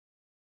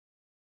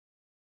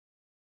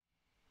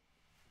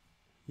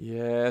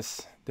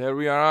Yes, there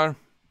we are,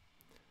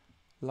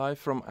 live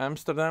from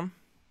Amsterdam.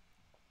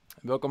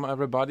 Welcome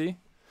everybody.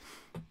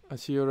 I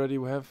see already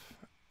we have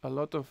a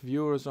lot of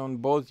viewers on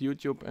both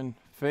YouTube and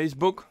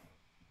Facebook.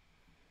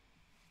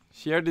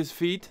 Share this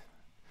feed.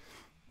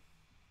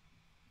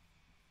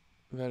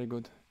 Very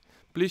good.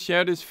 Please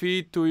share this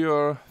feed to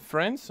your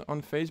friends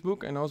on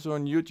Facebook and also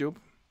on YouTube,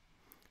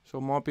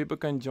 so more people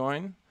can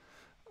join.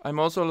 I'm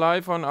also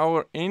live on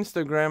our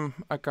Instagram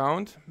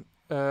account.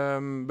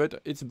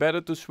 But it's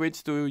better to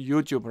switch to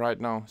YouTube right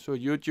now. So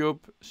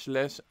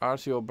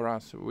YouTube/RCO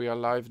Brass. We are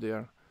live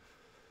there.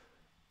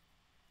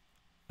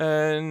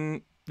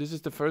 And this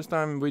is the first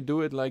time we do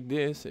it like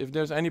this. If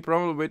there's any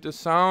problem with the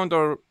sound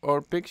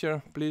or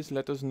picture, please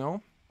let us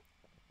know.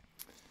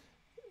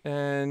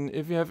 And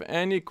if you have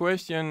any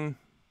question,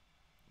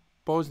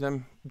 post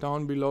them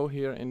down below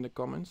here in the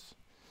comments.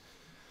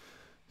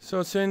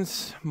 So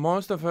since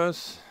most of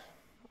us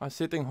are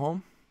sitting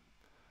home,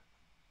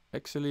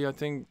 actually I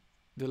think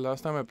the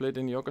last time I played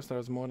in the orchestra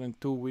was more than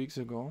 2 weeks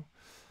ago.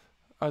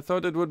 I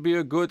thought it would be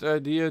a good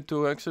idea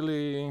to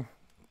actually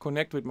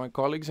connect with my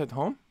colleagues at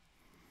home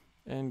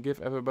and give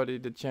everybody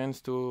the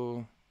chance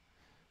to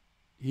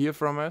hear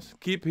from us,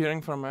 keep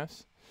hearing from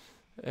us,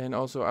 and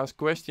also ask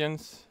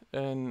questions.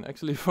 And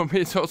actually for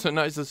me it's also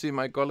nice to see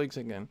my colleagues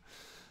again.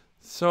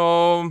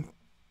 So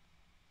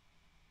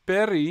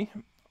Perry,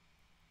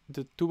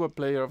 the tuba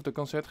player of the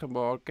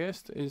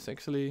Concertgebouworkest, is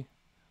actually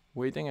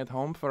waiting at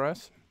home for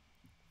us.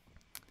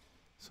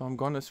 So I'm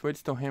gonna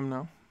switch to him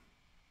now.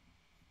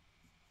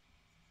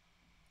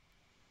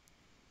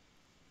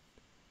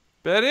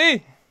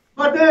 Perry!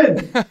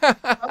 Martin!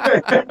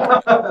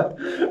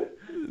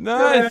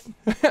 Nice!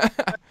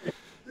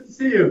 Good to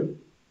see you.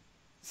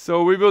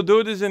 So we will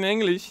do this in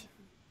English.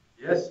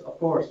 Yes, of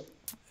course.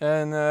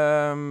 And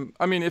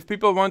I mean, if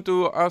people want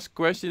to ask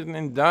questions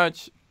in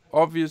Dutch,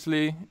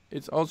 obviously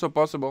it's also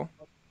possible.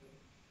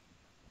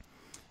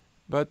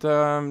 But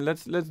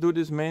let's do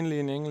this mainly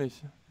in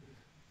English.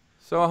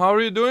 So how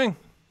are you doing?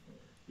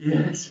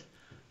 Yes.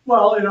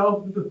 Well,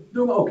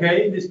 doing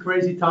okay in these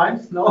crazy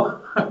times,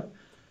 no?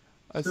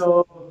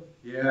 So,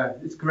 yeah,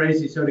 it's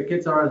crazy. So the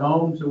kids are at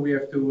home, so we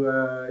have to,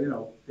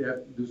 they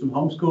have to do some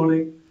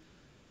homeschooling.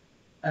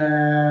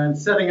 And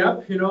setting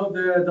up,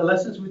 the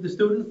lessons with the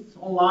students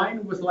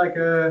online was like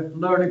a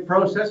learning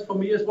process for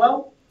me as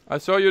well. I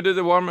saw you did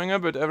a warming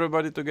up with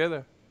everybody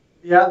together.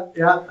 Yeah.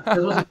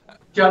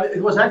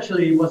 It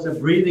was a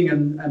breathing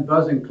and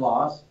buzzing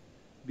class,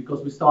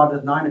 because we started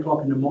at 9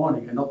 o'clock in the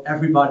morning, and not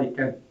everybody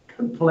can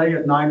play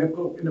at 9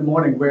 o'clock in the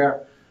morning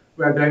where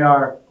they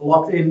are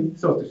locked in,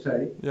 so to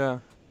say. Yeah.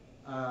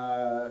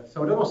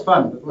 So that was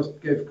fun.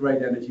 Gave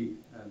great energy,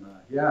 and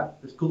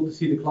it's cool to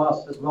see the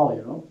class as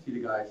well. See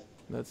the guys.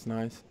 That's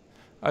nice.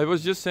 I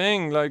was just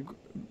saying, like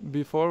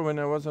before when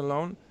I was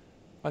alone,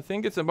 I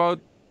think it's about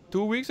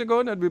 2 weeks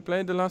ago that we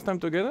played the last time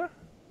together.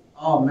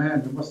 Oh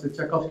man, it was the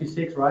Tchaikovsky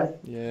 6, right?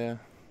 Yeah.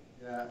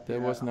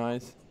 That was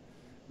nice.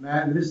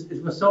 Man,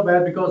 it was so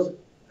bad because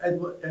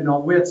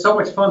we had so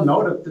much fun,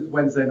 that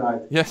Wednesday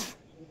night. Yes.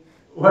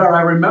 Where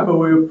I remember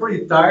we were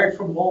pretty tired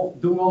from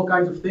doing all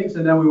kinds of things,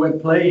 and then we went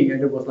playing,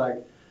 and it was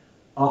like,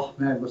 oh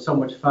man, it was so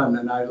much fun.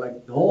 And I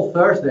like the whole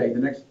Thursday, the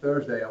next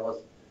Thursday, I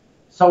was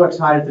so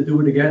excited to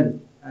do it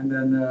again. And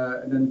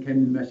then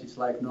came the message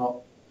like,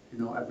 no,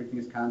 everything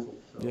is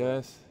cancelled. So.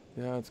 Yes.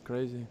 Yeah, it's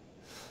crazy.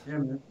 Yeah,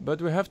 man. But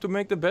we have to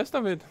make the best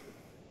of it.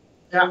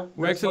 Yeah.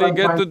 We actually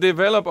get to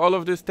develop all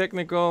of these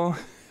technical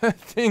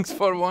things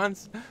for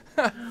once.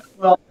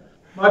 Well,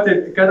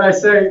 Martin, can I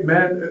say,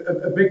 man,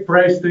 a big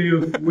praise to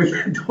you with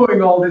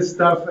doing all this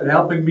stuff and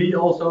helping me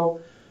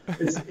also.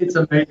 It's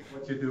amazing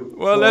what you do.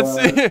 Well, so, let's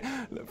see.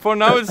 For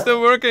now it's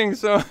still working,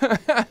 so.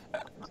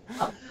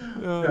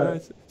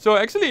 Nice. So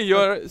actually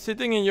you're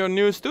sitting in your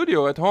new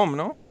studio at home,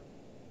 no?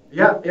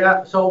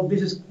 Yeah. So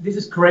this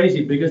is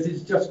crazy, because this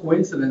is just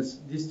coincidence.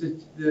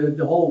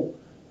 The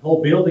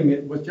whole building,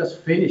 it was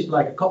just finished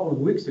like a couple of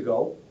weeks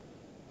ago.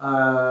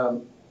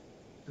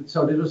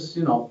 So this was,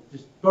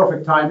 just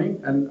perfect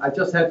timing, and I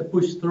just had to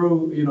push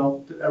through,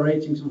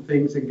 arranging some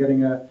things and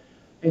getting a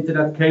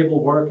internet cable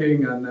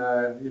working and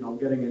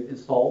getting it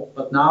installed.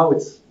 But now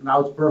it's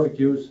perfect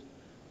use,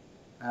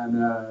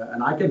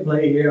 and I can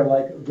play here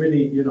like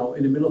really, in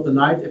the middle of the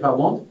night if I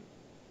want,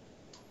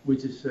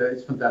 which is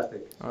it's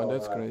fantastic. Oh,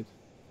 that's great.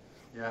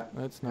 Yeah,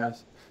 that's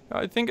nice.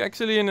 I think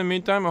actually in the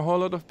meantime a whole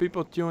lot of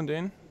people tuned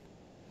in.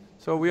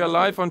 So we are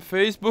live on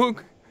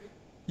Facebook,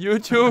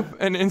 YouTube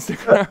and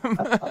Instagram.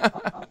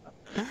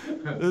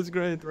 That's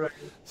great. Right.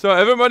 So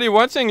everybody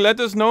watching, let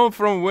us know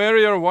from where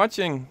you're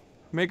watching.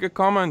 Make a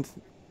comment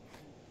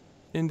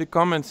in the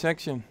comment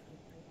section.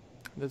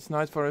 That's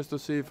nice for us to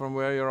see from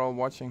where you're all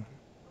watching.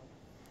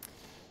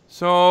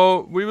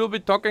 So we will be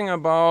talking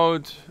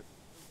about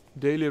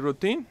daily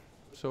routine.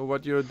 So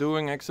what you're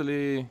doing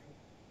actually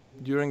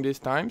during these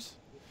times.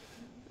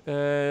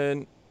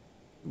 And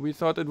we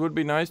thought it would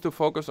be nice to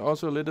focus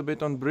also a little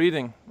bit on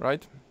breathing,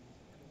 right?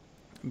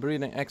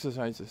 Breathing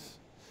exercises.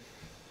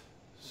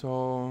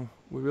 So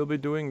we will be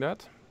doing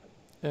that.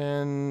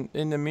 And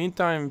in the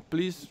meantime,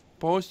 please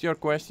post your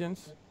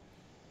questions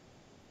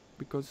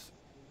because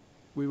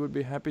we would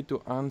be happy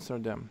to answer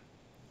them.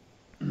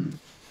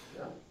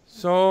 Yeah.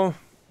 So,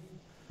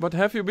 what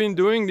have you been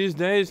doing these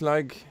days?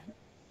 Like,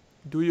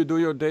 do you do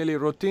your daily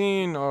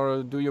routine,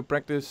 or do you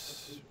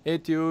practice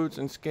etudes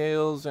and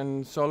scales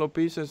and solo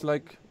pieces?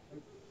 Like,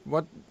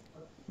 what,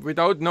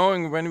 without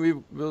knowing when we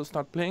will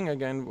start playing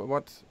again,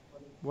 what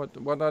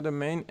are the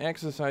main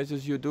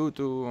exercises you do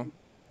to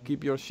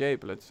keep your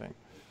shape, let's say?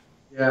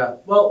 Yeah.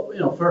 Well,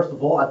 first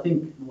of all, I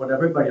think what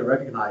everybody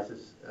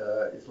recognizes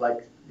is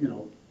like,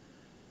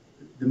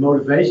 the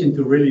motivation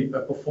to really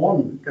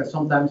perform can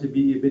sometimes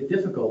be a bit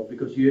difficult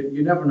because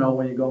you never know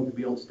when you're going to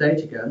be on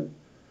stage again.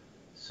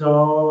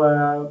 So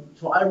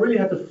I really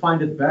had to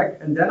find it back,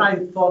 and then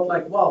I thought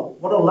like, wow,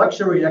 what a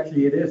luxury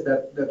actually it is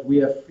that we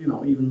have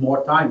even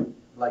more time,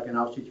 like in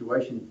our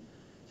situation,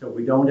 so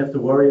we don't have to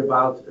worry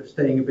about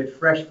staying a bit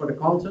fresh for the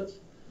concerts.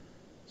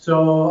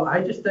 So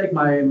I just take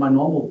my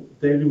normal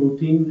daily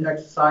routine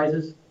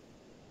exercises,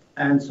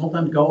 and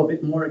sometimes go a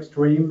bit more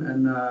extreme,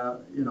 and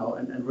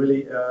and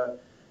really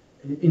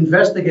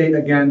investigate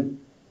again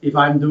if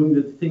I'm doing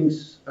the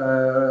things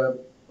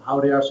how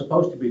they are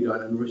supposed to be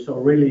done, and so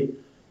really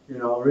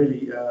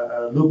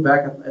look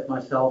back at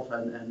myself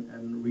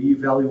and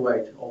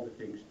reevaluate all the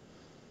things.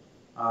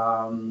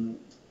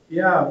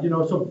 Yeah,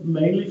 so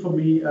mainly for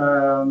me,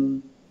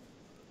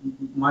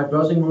 my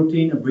buzzing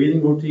routine and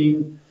breathing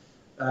routine,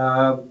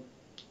 uh,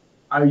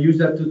 I use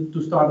that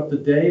to start up the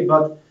day,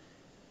 but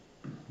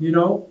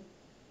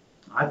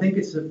I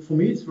think for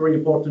me it's very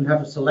important to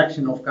have a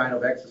selection of kind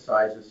of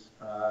exercises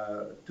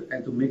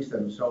and to mix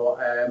them. So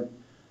I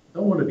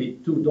don't want to be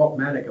too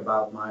dogmatic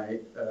about my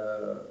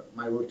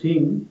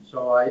routine.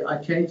 So I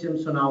change them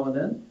so now and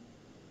then.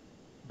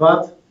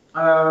 But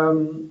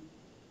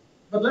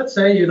let's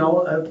say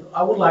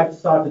I would like to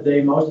start the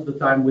day most of the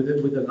time with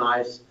a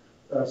nice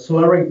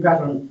slurring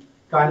pattern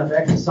kind of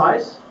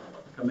exercise.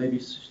 I can maybe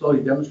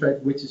slowly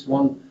demonstrate which is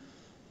one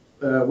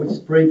which is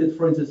printed,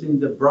 for instance, in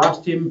the Brass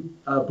Team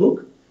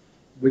book,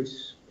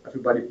 which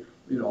everybody,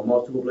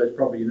 most tuba players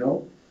probably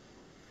know.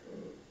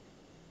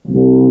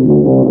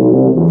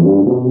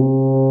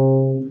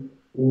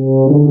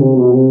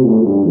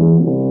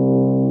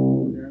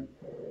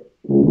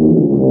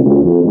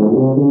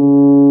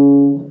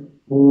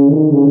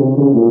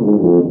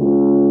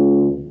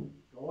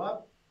 Go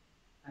up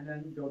and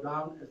then go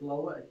down as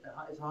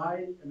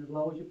high and as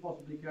low as you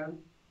possibly can.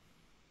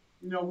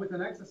 With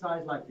an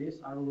exercise like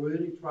this, I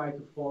really try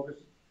to focus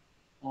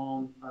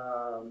on,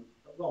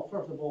 well,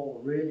 first of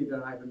all, really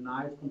that I have a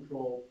nice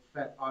controlled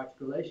fat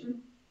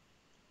articulation.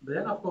 But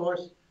then, of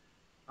course,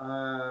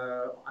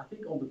 I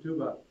think on the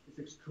tuba, it's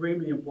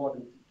extremely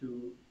important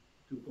to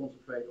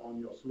concentrate on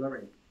your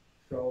slurring.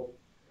 So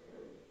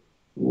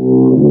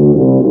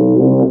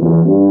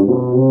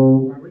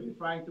I'm really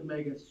trying to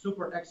make a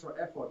super extra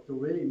effort to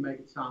really make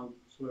it sound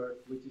slurred,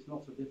 which is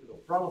not so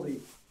difficult.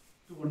 Probably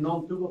to a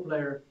non-tuba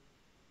player,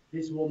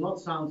 this will not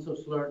sound so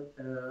slurred,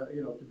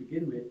 to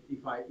begin with,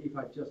 if I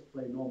just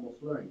play normal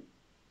slurring.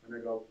 And I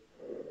go.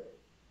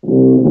 I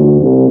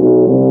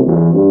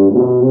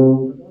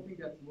don't think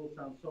that will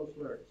sound so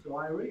slurred. So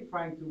I'm really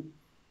trying to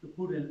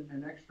put in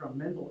an extra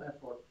mental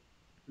effort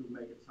to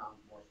make it sound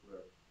more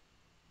slurred.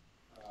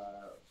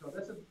 So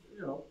that's an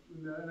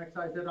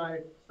exercise that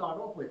I start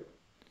off with.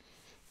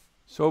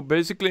 So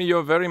basically,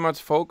 you're very much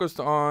focused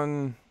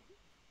on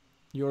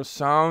your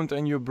sound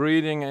and your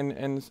breathing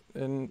and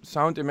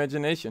sound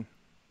imagination.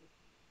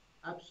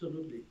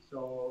 Absolutely.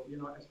 So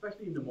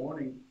especially in the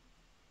morning,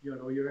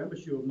 your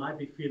embouchure might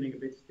be feeling a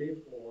bit stiff,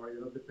 or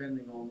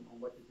depending on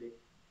what you did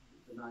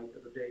the night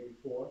or the day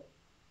before.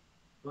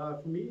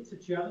 But for me, it's a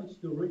challenge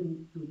to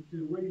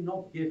really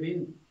not give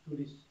in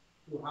to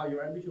how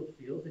your embouchure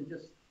feels, and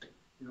just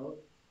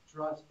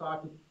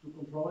start to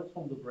control it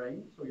from the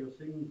brain. So your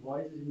singing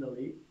voice is in the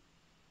lead,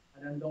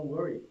 and then don't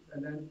worry.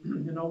 And then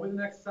with an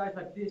exercise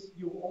like this,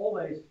 you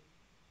always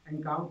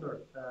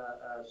encounter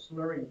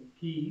slurring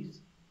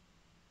keys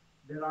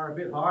that are a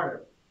bit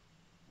harder.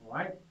 All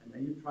right, and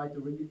then you try to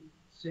really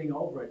sing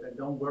over it, and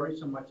don't worry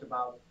so much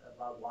about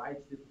why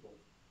it's difficult.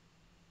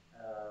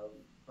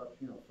 But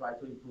try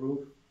to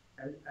improve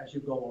as you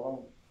go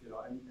along.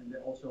 And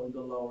also in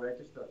the low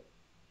register,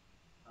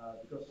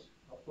 because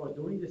of course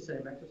doing the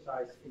same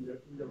exercise in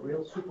the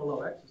real super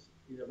low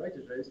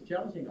register is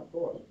challenging, of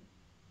course.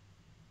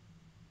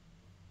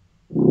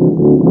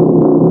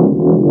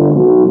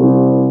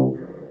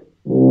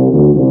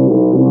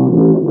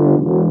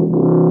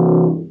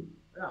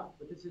 Yeah,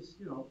 but this is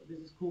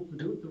cool to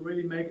do, to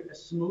really make it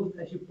as smooth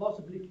as you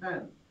possibly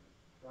can,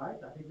 right?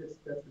 I think that's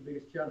the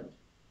biggest challenge.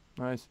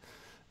 Nice.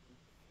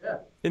 Yeah.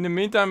 In the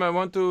meantime, I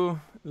want to,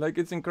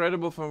 it's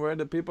incredible from where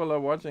the people are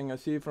watching. I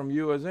see from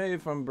USA,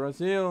 from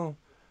Brazil,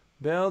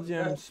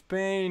 Belgium, Yes.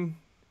 Spain,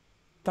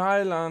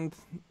 Thailand,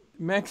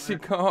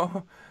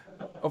 Mexico.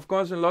 Of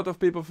course, a lot of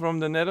people from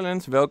the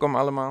Netherlands. Welkom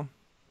allemaal.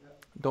 Yeah.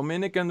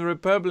 Dominican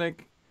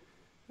Republic,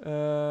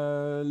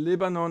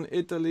 Lebanon,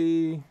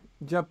 Italy,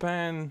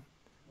 Japan,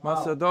 Wow.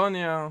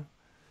 Macedonia,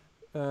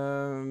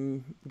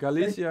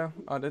 Galicia.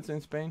 Oh, that's in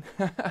Spain.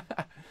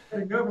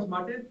 Getting nervous,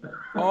 Martin.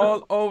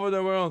 All over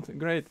the world.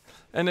 Great.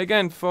 And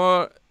again,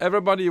 for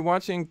everybody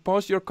watching,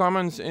 post your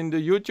comments in the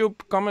YouTube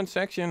comment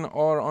section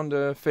or on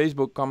the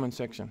Facebook comment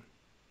section.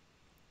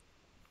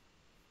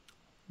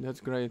 That's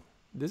great.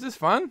 This is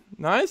fun.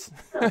 Nice.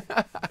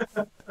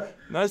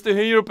 Nice to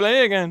hear you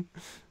play again.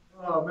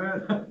 Oh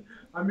man,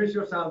 I miss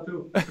your sound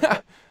too.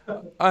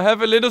 I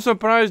have a little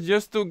surprise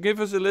just to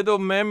give us a little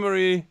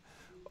memory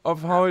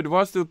of how it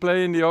was to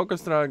play in the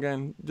orchestra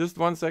again. Just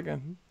 1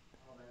 second.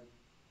 Oh man,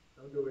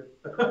 don't do it.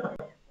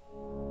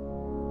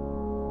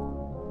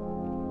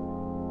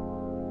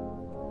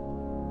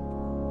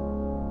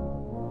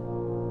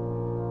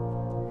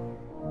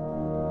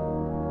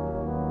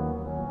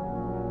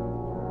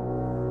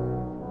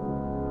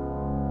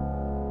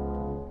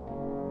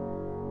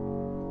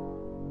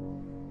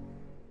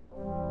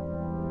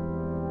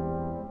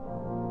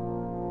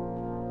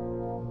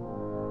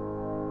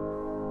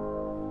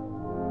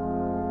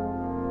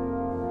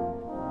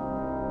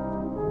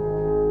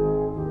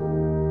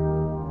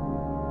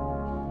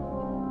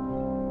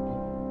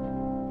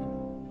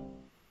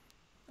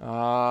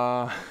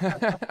 Ah,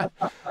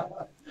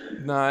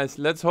 nice.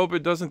 Let's hope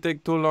it doesn't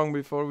take too long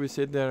before we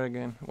sit there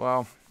again.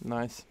 Wow,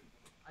 nice.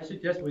 I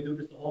suggest we do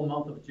this the whole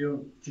month of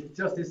June,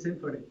 just this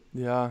symphony.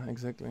 Yeah,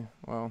 exactly.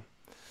 Wow.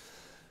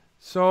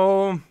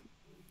 So,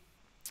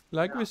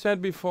 like we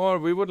said before,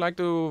 we would like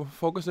to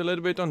focus a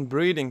little bit on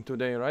breathing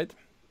today, right?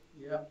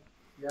 Yeah,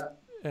 yeah.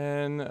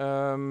 And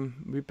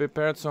we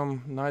prepared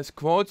some nice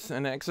quotes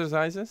and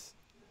exercises.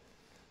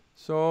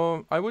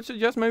 So I would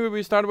suggest maybe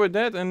we start with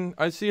that, and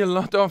I see a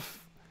lot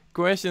of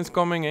questions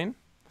coming in.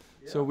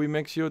 So we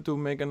make sure to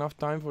make enough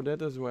time for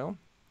that as well.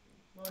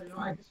 Well,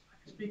 I can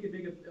speak a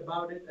bit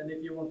about it, and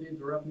if you want to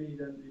interrupt me,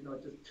 then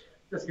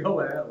just go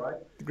ahead, right?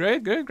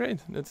 Great, great,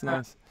 great. That's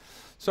nice.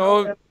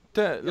 So,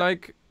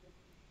 like,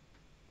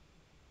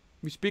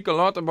 we speak a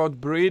lot about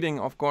breathing,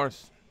 of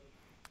course,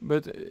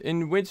 but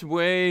in which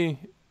way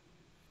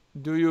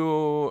do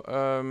you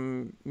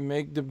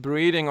make the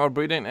breathing or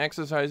breathing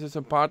exercises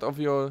a part of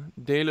your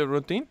daily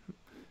routine?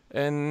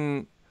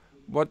 And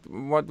what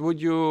would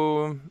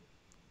you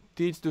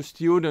teach to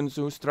students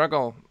who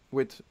struggle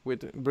with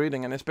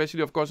breathing, and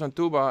especially, of course, on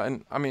tuba,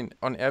 and I mean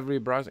on every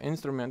brass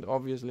instrument,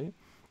 obviously.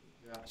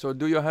 Yeah. So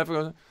do you have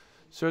a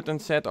certain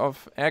set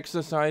of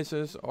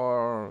exercises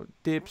or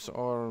tips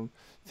or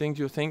things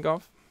you think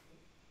of?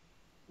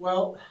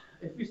 Well,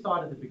 if we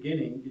start at the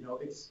beginning,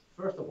 it's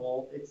first of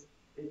all, it's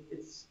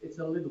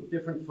a little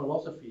different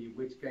philosophy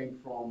which came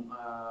from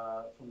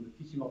the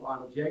teaching of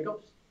Arnold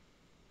Jacobs,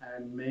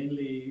 and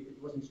mainly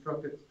it was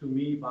instructed to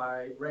me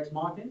by Rex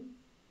Martin,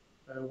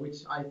 which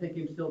I thank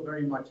him still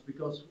very much,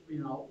 because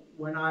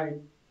when I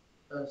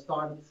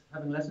started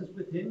having lessons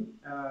with him,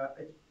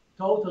 it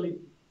totally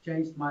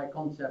changed my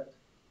concept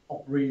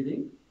of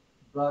breathing,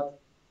 but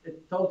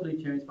it totally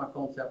changed my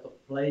concept of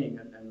playing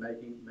and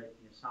making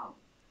a sound.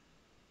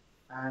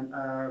 And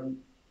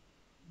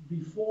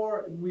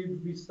before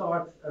we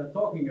start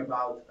talking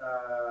about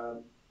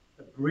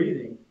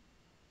breathing,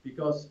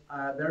 because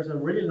there's a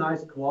really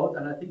nice quote,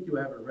 and I think you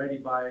have it ready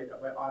by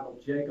Arnold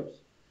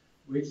Jacobs,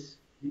 which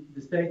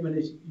the statement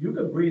is, "You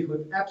can breathe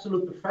with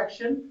absolute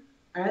perfection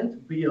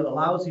and be a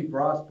lousy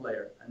brass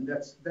player," and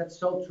that's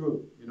so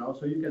true.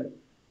 So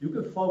you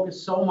can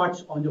focus so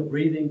much on your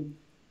breathing.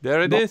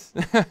 There it is.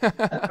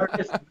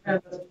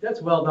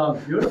 That's well done.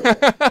 Beautiful.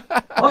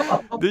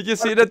 Did you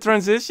see the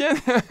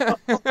transition?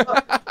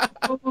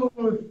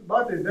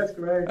 Martin, that's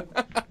great.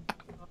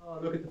 Oh,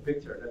 look at the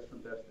picture. That's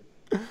fantastic.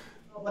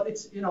 No, but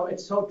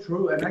it's so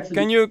true. And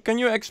actually, can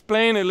you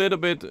explain a little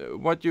bit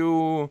what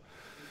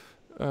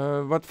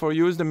for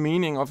you is the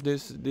meaning of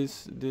this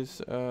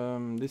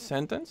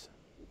sentence?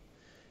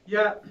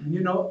 Yeah,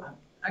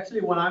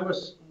 actually,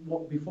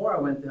 before I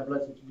went to have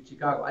lessons with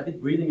Chicago, I did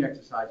breathing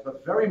exercise,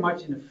 but very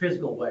much in a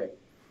physical way.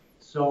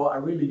 So I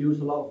really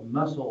used a lot of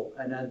muscle,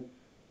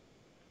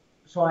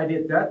 so I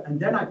did that, and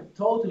then I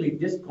totally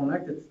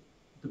disconnected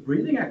the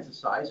breathing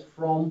exercise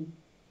from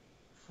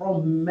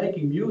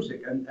making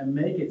music and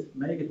make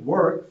it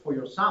work for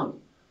your sound.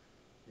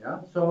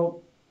 Yeah,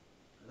 so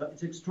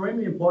it's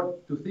extremely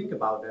important to think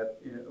about that,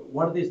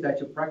 what it is that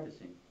you're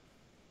practicing,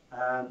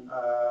 and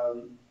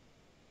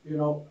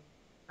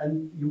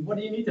what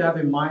you need to have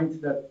in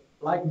mind that,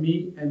 like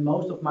me and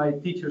most of my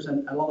teachers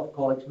and a lot of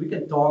colleagues, we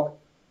can talk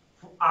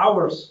for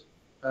hours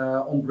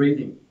on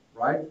breathing,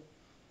 right?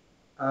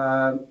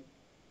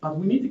 But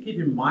we need to keep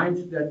in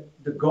mind that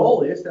the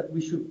goal is that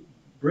we should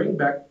bring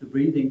back the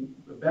breathing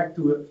back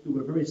to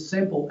a very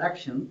simple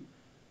action,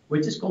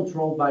 which is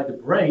controlled by the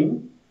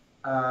brain,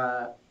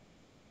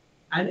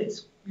 and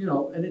it's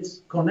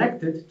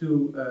connected to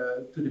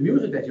the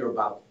music that you're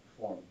about to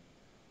perform.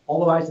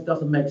 Otherwise, it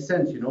doesn't make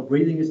sense.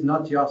 Breathing is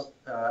not just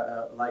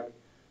like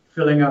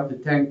filling up the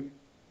tank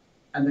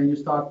and then you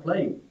start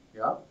playing.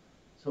 Yeah.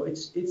 So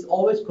it's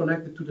always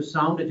connected to the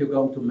sound that you're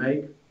going to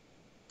make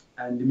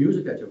and the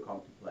music that you're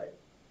going to play.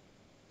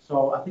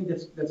 So I think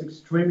that's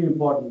extremely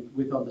important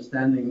with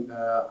understanding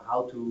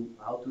how to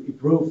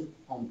improve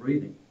on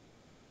breathing.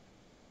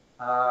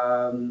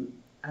 And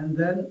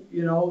then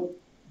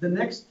the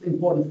next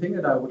important thing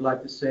that I would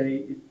like to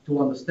say to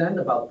understand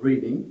about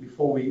breathing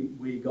before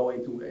we go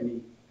into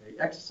any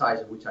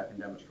exercises which I can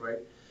demonstrate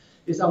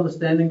is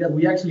understanding that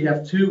we actually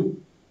have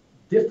two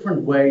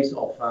different ways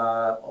of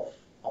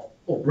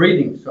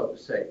breathing, so to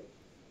say.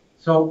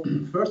 So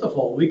first of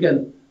all, we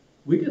can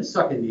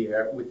suck in the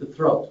air with the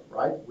throat,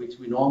 right? Which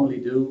we normally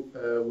do,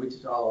 which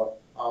is our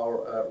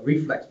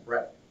reflex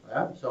breath.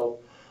 Yeah? So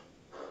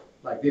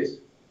like this.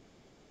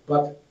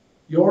 But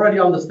you already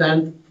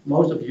understand,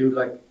 most of you,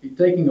 like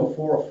taking a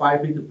 4 or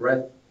 5 liter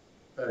breath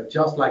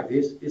just like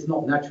this is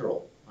not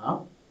natural. Huh?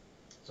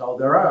 So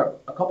there are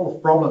a couple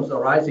of problems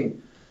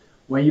arising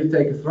when you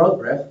take a throat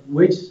breath,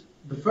 which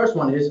the first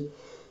one is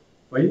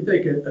when you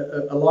take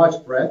a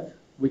large breath,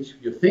 which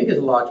you think is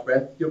a large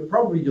breath,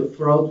 probably your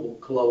throat will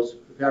close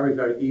very,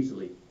 very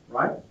easily,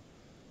 right?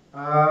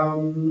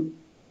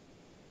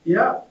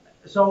 Yeah,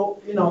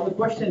 so, the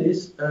question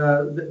is,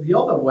 the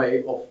other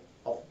way of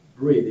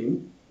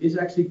breathing is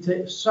actually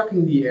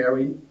sucking the air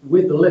in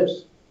with the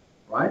lips,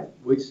 right?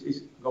 Which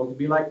is going to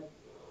be like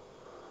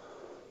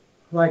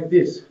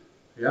this,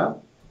 yeah?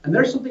 And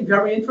there's something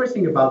very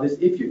interesting about this.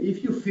 If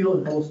you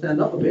feel, I will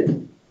stand up a bit.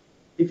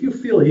 If you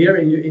feel here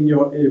in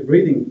your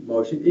breathing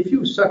motion, if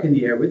you suck in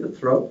the air with the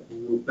throat,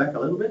 move back a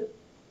little bit,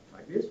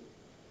 like this.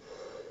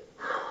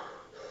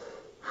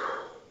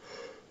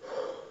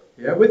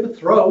 Yeah, with the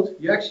throat,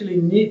 you actually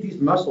need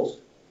these muscles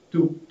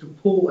to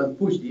pull and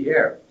push the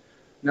air.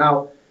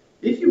 Now,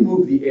 if you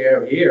move the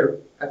air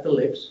here at the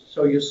lips,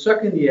 so you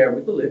suck in the air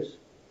with the lips,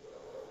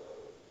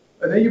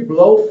 and then you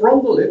blow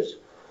from the lips.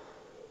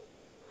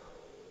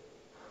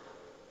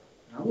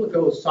 Now we'll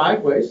go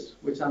sideways,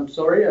 which I'm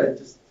sorry, I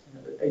just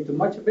ate too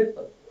much of it,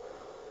 but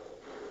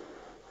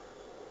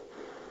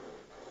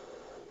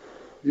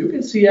you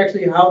can see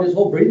actually how this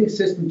whole breathing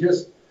system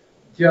just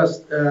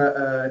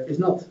is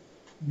not,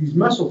 these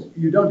muscles,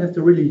 you don't have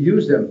to really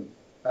use them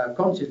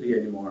consciously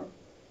anymore.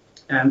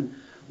 And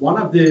one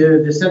of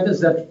the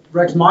sentences that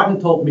Rex Martin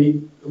told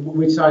me,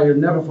 which I'll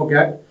never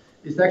forget,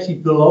 is actually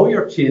below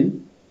your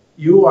chin,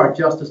 you are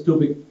just a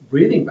stupid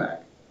breathing bag,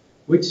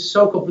 which is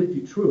so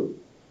completely true,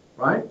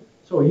 right?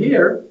 So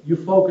here you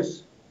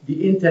focus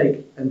the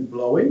intake and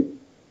blowing,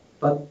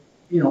 but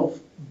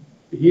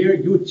here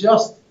you're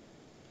just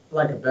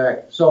like a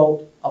bag.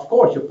 So of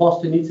course your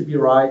posture needs to be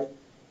right,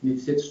 you need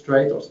to sit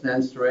straight or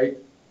stand straight,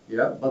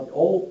 yeah, but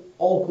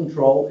all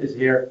control is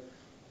here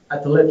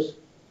at the lips.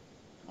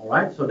 All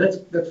right, so that's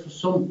for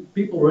some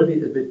people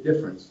really a bit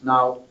different.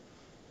 Now,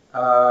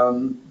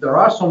 there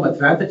are some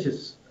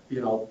advantages,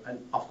 and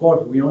of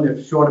course we only have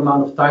a short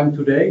amount of time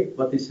today,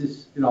 but this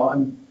is,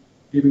 I'm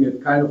giving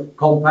it kind of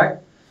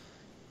compact.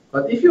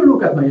 But if you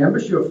look at my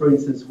embouchure, for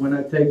instance, when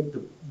I take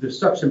the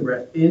suction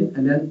breath in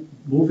and then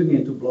moving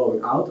into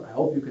blowing out, I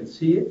hope you can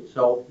see it.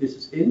 So this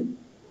is in.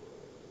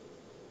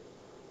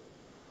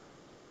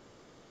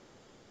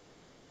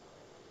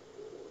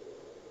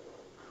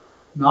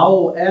 Now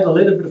I'll add a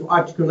little bit of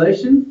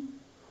articulation.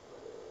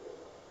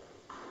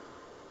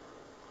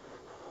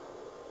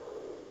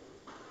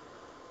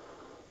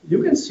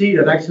 You can see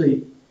that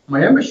actually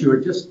my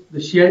embouchure,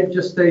 the shape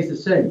just stays the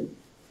same.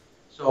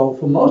 So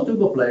for most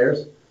tuba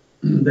players,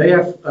 they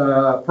have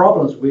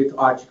problems with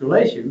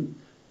articulation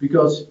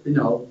because,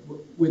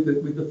 with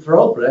the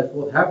throat breath,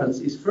 what happens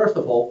is, first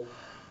of all,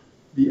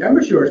 the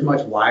embouchure is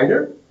much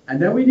wider,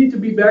 and then we need to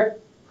be back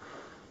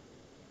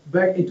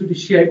into the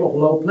shape of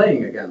low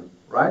playing again,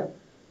 right?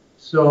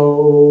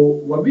 So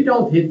when we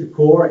don't hit the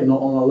core on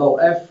a low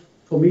F,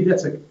 for me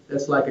that's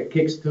like a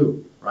kicks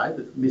too, right?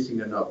 That's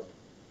missing a note.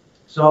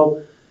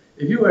 So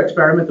if you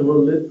experiment a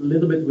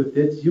little bit with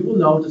this, you will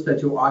notice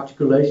that your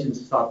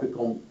articulations start to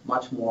become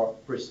much more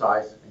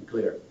precise and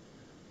clear.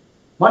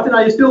 Martin,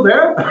 are you still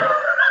there?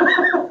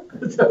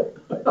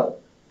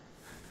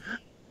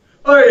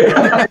 Oh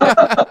yeah.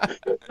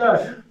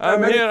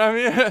 I'm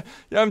here.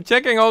 Yeah, I'm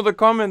checking all the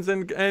comments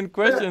and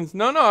questions.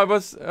 No, I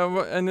was,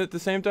 and at the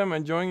same time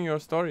enjoying your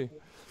story.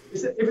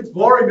 If it's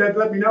boring, then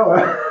let me know.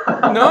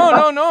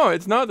 No,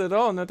 it's not at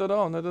all.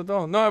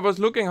 No, I was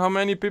looking how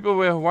many people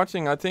were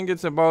watching. I think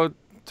it's about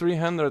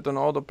 300 on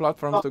all the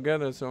platforms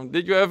together. So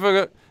did you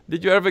ever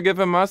give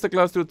a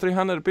masterclass to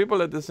 300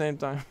 people at the same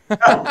time?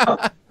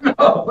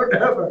 No,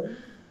 never.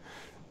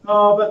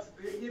 No, but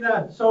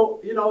so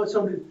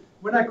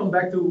when I come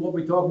back to what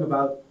we're talking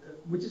about,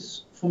 which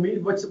is for me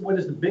what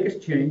is the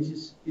biggest change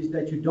is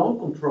that you don't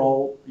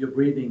control your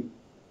breathing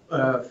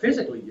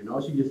physically.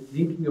 So you're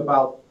thinking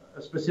about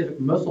a specific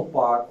muscle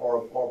part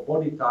or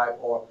body type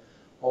or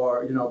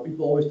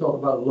people always talk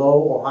about low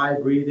or high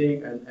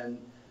breathing and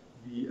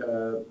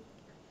the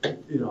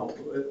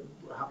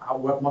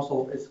what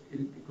muscle is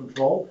in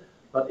control.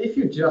 But if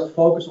you just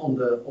focus on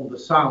the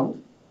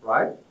sound,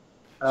 right?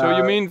 So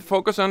you mean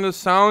focus on the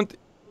sound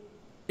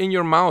in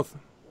your mouth?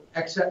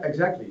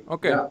 Exactly.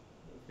 Okay.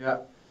 Yeah.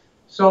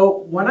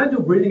 So when I do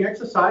breathing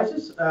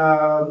exercises,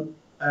 and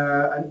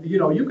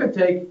you could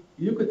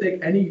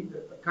take any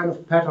kind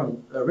of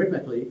pattern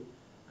rhythmically,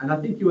 and I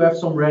think you have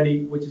some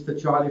ready, which is the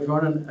Charlie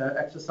Vernon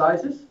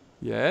exercises.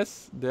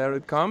 Yes, there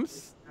it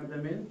comes. Have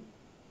them in.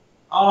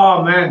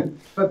 Oh man,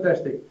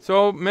 fantastic.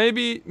 So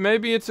maybe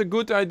it's a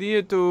good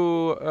idea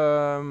to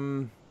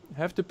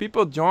have the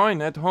people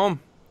join at home.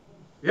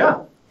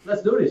 Yeah,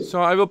 let's do this.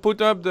 So I will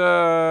put up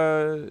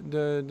the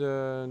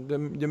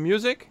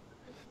music,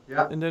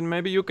 Yeah. and then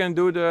maybe you can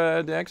do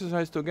the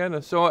exercise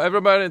together. So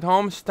everybody at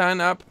home,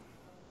 stand up.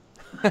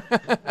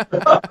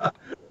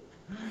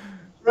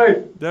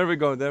 Right. There we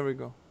go. There we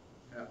go.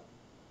 Yeah.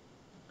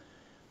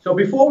 So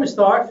before we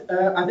start,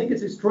 I think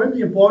it's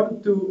extremely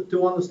important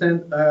to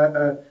understand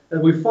that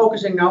we're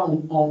focusing now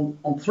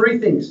on three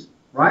things,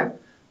 right?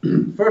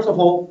 First of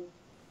all,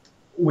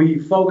 we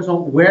focus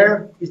on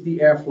where is the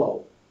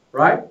airflow,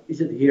 right?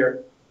 Is it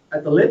here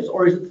at the lips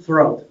or is it the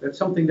throat? That's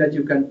something that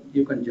you can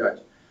judge.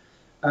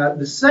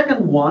 The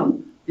second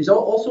one is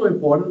also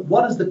important.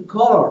 What is the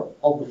color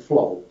of the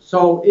flow?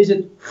 So is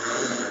it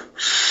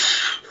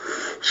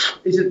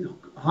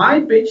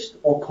high pitched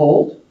or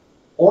cold,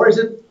 or is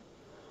it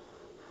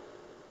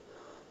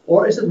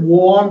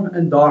warm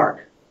and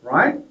dark,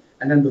 right?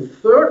 And then the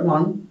third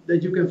one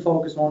that you can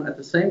focus on at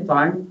the same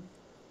time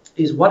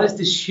is what is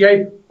the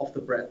shape of the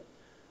breath.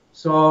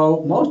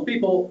 So most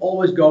people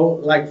always go,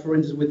 like for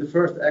instance with the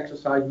first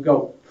exercise, we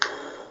go,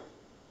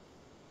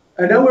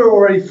 and then we're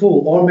already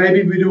full, or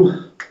maybe we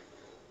do,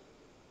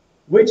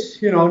 which,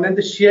 you know, and then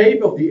the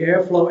shape of the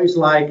airflow is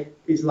like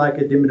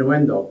a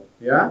diminuendo,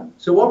 yeah?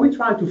 So what we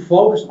try to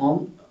focus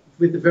on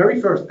with the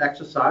very first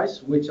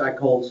exercise, which I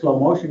call slow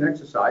motion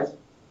exercise,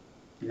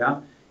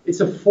 yeah, it's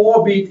a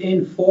 4 beat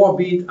in, 4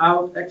 beat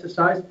out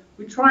exercise.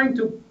 We're trying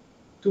to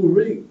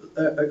really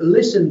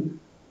listen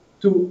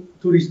to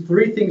these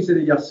three things that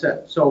I just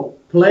said. So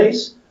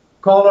place,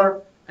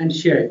 color, and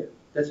shape.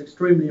 That's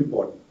extremely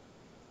important.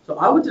 So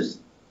I would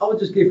just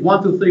give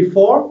 1, 2, 3,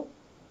 4,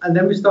 and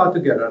then we start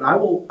together. And I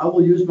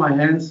will use my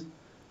hands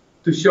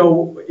to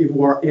show if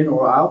we're in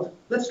or out.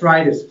 Let's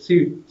try this.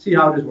 See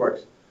how this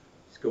works.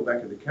 Let's go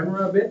back to the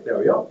camera a bit. There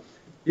we go.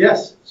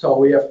 Yes. So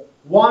we have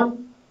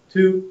 1,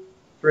 2,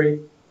 3,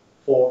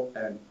 4,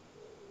 and.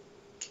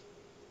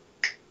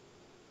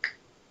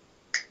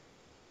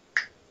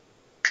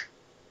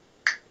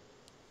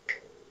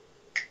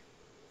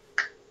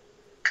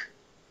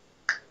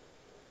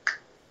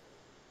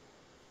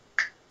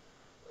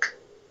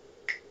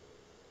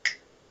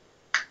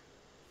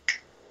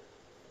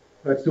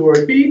 Let's do a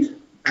repeat,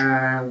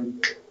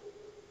 and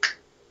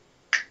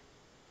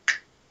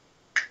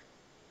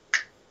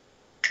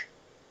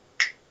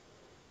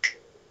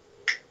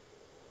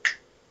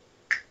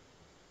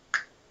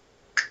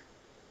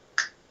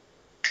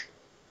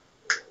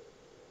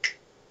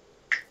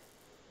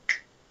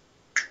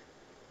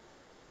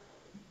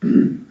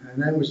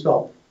then we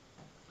stop.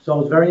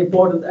 So it's very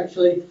important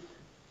actually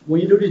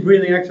when you do these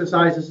breathing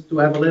exercises to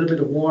have a little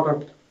bit of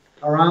water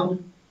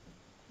around.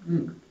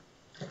 You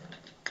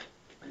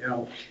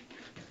know,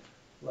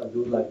 let's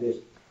do it like this.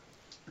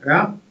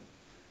 Yeah.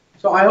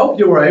 So I hope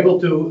you were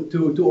able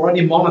to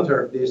already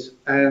monitor this,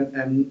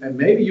 and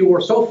maybe you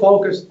were so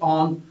focused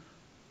on,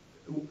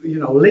 you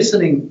know,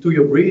 listening to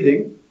your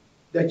breathing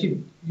that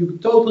you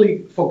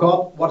totally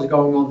forgot what is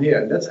going on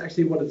here. That's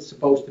actually what it's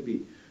supposed to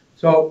be.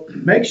 So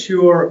make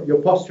sure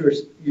your posture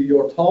is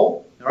you're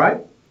tall, all right?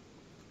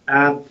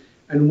 And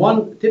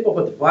one tip of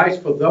advice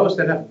for those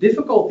that have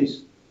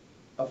difficulties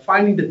of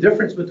finding the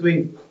difference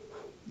between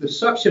the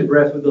suction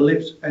breath with the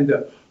lips and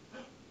the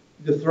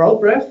throat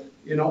breath,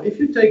 you know, if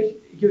you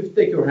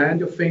take your hand,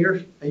 your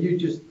fingers, and you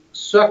just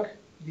suck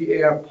the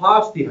air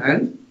past the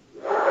hand,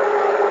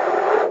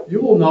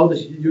 you will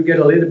notice you get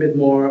a little bit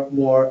more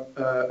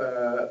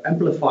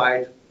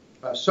amplified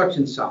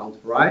suction sound,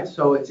 right?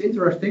 So it's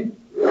interesting.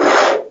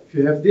 If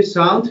you have this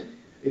sound,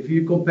 if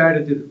you compare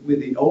it with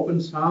the open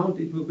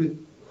sound, it will be.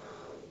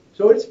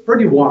 So it's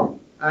pretty warm.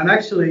 And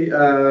actually,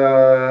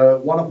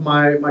 one of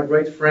my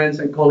great friends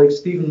and colleagues,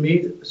 Stephen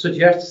Mead,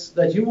 suggests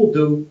that you will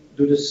do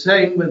the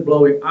same with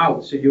blowing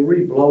out. So you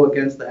really blow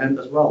against the hand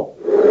as well,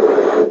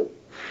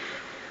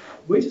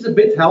 which is a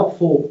bit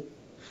helpful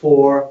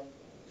for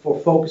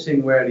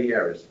focusing where the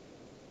air is.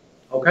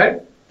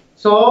 Okay,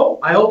 so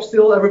I hope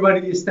still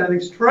everybody is standing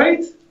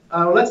straight.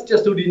 Let's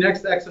just do the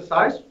next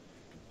exercise.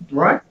 All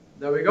right,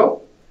 there we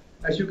go.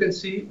 As you can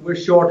see, we're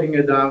shortening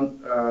it down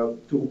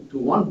to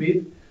 1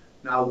 beat.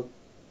 Now,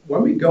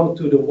 when we go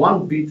to the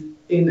 1 beat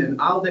in and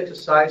out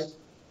exercise,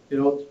 you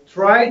know,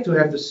 try to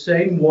have the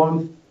same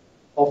warmth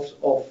of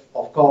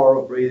color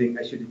of breathing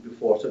as you did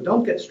before. So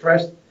don't get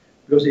stressed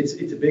because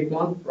it's a big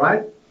one,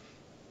 right?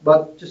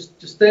 But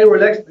just stay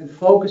relaxed and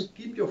focus.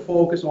 Keep your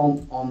focus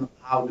on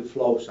how the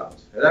flow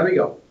sounds. There we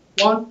go.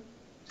 1,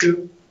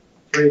 2,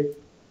 3,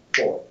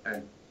 4,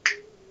 and.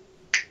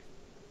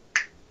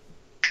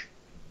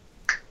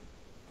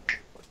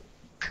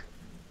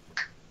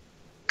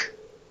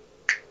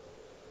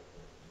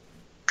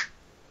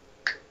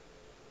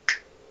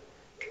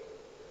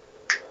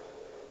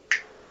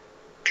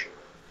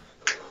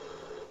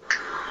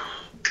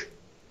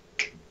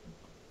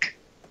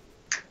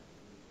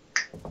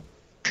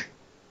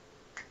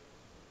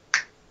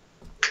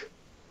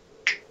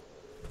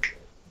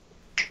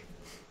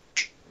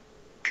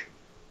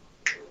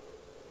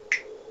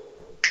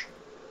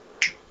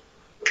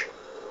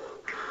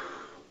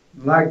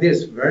 Like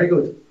this, very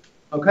good.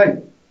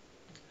 Okay.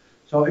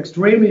 So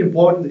extremely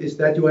important is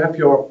that you have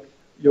your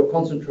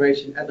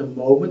concentration at the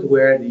moment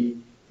where the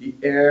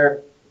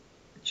air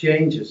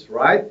changes,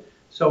 right?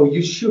 So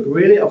you should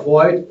really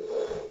avoid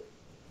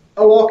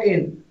a lock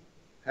in.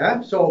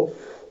 Yeah? So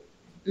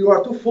you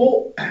are too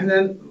full and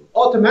then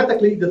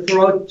automatically the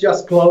throat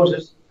just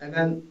closes, and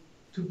then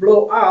to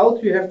blow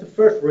out you have to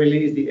first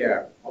release the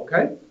air.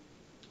 Okay?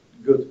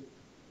 Good.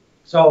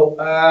 So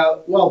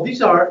well,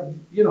 these are,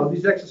 you know,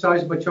 these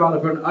exercises by Charlie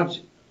Verne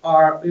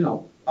are, you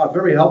know, are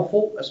very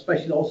helpful,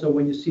 especially also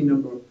when you see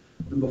number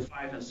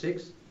 5 and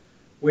 6,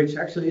 which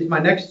actually is my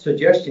next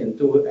suggestion,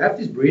 to have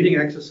these breathing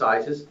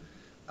exercises.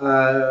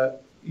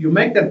 You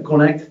make them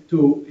connect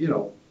to, you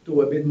know,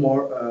 to a bit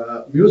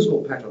more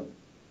musical pattern,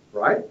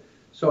 right?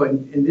 So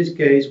in this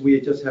case, we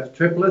just have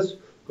triplets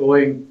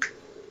going.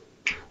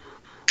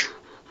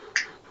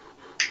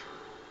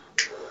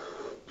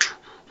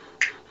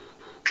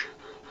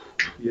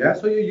 Yeah,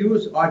 so you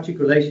use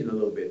articulation a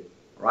little bit,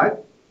 right?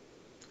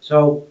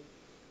 So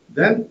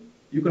then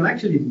you can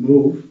actually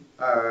move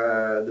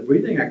the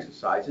breathing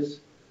exercises,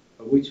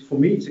 which for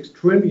me is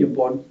extremely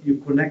important. You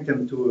connect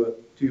them to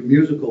a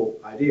musical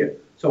idea.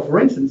 So for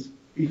instance,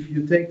 if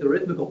you take the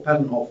rhythmical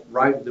pattern of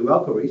Ride of the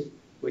Valkyries,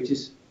 which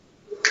is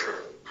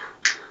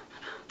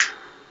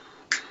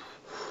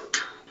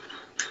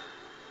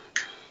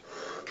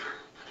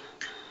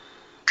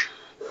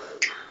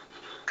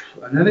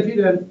and then if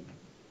you then,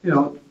 you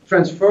know,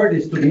 transfer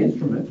this to the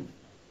instrument,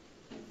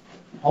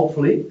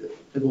 hopefully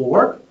it will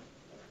work.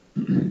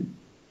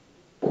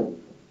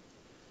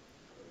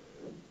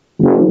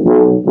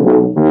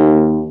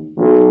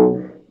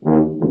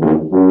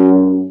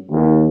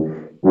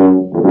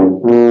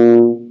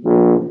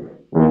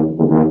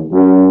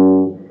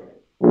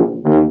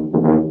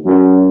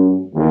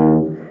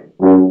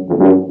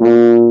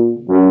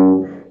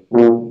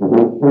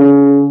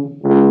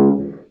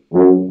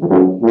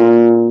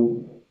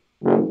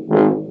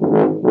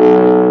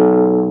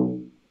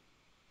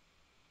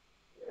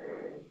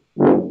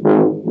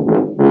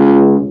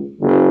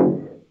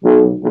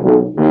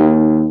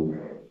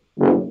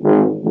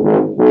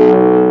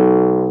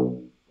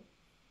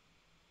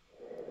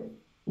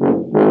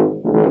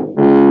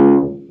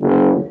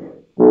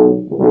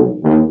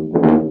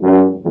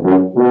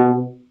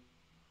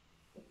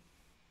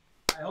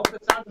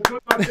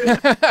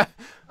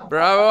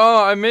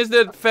 Bravo! I missed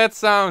that fat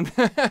sound.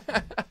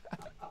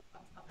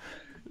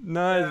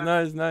 Nice,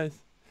 Yeah. nice.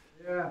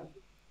 Yeah,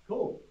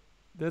 cool.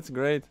 That's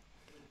great.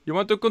 You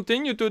want to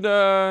continue to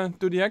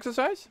the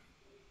exercise?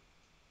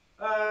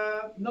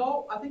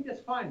 No, I think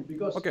that's fine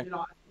because, Okay. you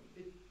know,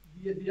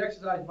 the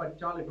exercises by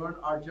Charlie Verne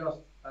are just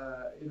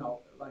you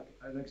know, like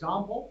an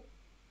example.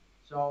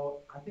 So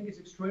I think it's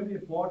extremely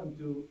important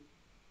to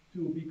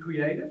be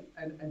creative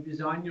and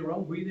design your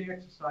own breathing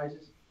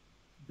exercises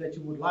that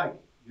you would like.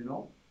 You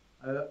know,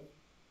 a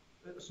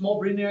small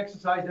breathing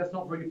exercise that's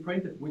not really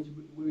printed,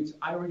 which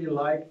I really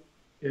like,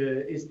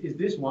 is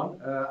this one.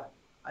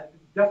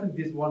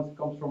 Definitely this one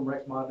comes from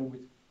Rex Martin,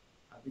 which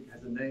I think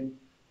has a name.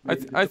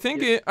 I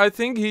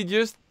think he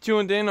just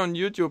tuned in on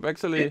YouTube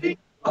actually. Really?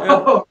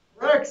 Yeah. Oh,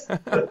 Rex!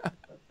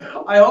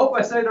 I hope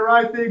I say the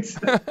right things.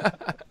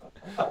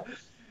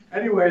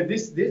 Anyway,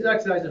 this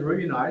exercise is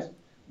really nice,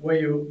 where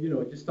you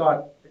know, you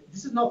start.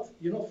 This is not,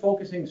 you're not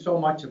focusing so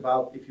much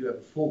about if you have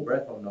a full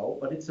breath or no,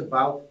 but it's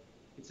about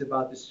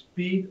the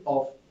speed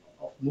of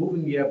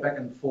moving the air back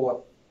and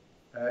forth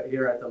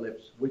here at the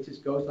lips, which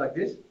goes like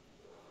this.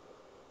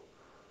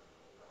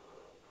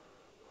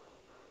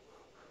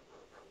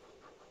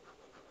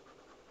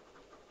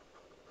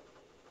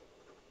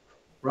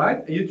 Right?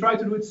 And you try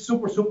to do it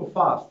super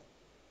fast.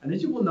 And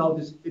as you will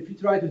notice, if you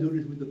try to do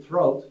this with the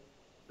throat,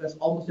 that's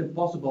almost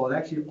impossible. And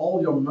actually,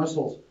 all your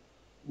muscles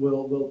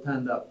will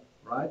tend up,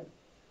 right?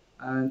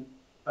 And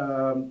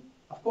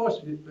of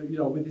course, you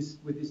know, with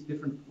this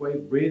different way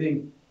of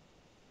breathing,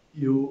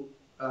 you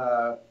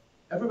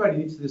everybody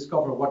needs to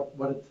discover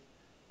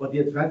what the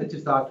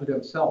advantages are to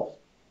themselves.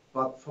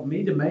 But for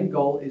me, the main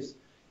goal is,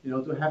 you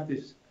know, to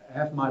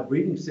have my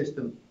breathing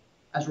system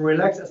as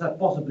relaxed as I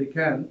possibly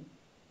can,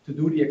 to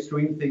do the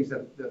extreme things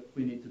that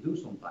we need to do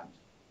sometimes.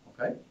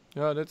 Okay?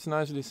 Yeah, that's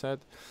nicely said.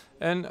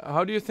 And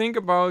how do you think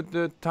about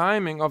the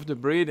timing of the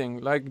breathing?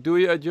 Like, do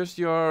you adjust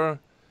the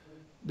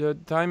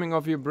timing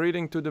of your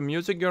breathing to the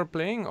music you're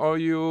playing, or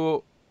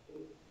you?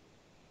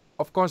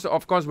 Of course,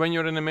 when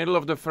you're in the middle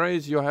of the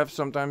phrase, you have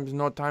sometimes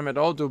no time at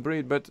all to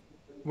breathe. But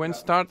when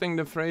starting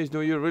the phrase,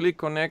 do you really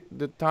connect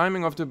the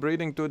timing of the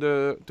breathing to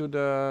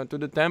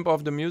the tempo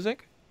of the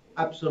music?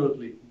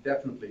 Absolutely,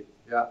 definitely,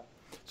 yeah.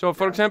 So,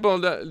 for example,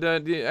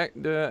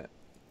 the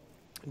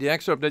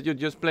excerpt that you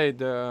just played,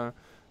 the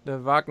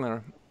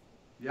Wagner.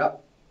 Yeah.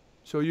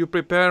 So you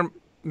prepare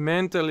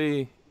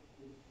mentally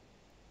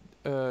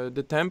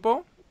the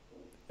tempo,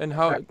 and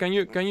how can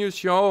you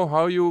show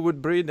how you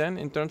would breathe then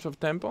in terms of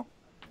tempo?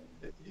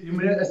 You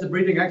mean as the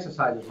breathing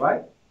exercises,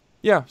 right?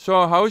 Yeah.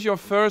 So how's your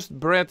first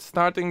breath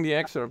starting the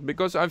excerpt?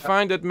 Because I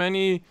find that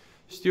many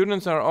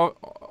students are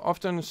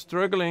often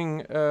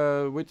struggling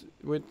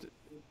with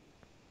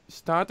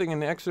starting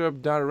an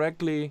excerpt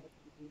directly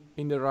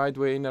in the right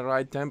way, in the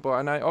right tempo,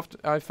 and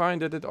I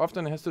find that it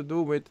often has to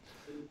do with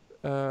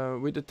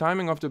the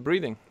timing of the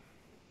breathing.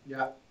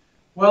 Yeah.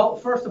 Well,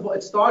 first of all,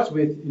 it starts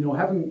with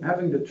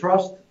having the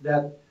trust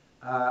that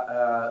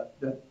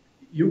that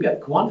you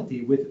get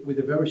quantity with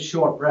a very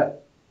short breath,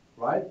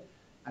 right?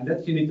 And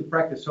that you need to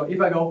practice. So if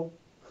I go,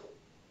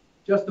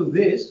 just do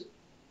this,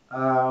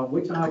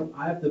 which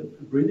I have the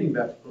breathing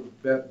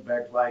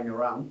bag lying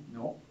around,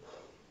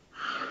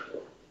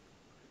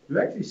 you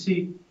actually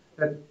see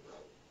that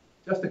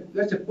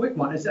that's a quick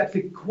one. It's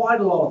actually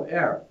quite a lot of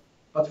air.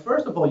 But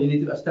first of all, you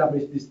need to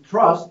establish this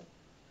trust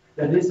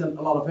that isn't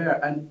a lot of air.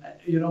 And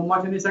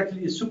Martin, it's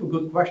actually a super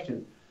good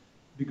question,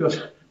 because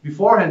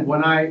beforehand,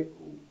 when I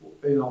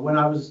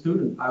was a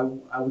student, I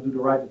would do the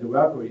right to the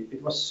Valkyrie.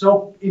 It was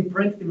so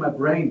imprinted in my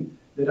brain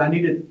that I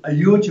needed a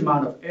huge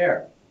amount of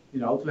air, to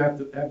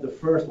have the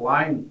first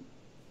line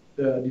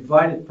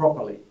divided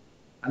properly.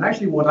 And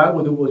actually, what I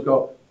would do was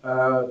go,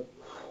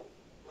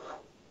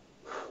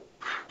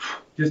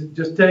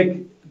 just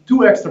take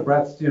 2 extra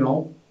breaths,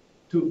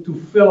 to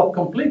fill up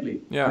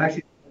completely. Yeah. And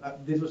actually,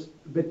 this was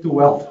a bit too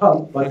well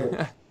done,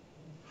 but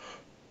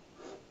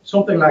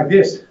something like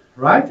this.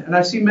 Right? And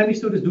I see many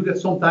students do that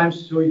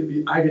sometimes, so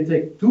you either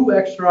take 2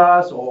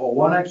 extras or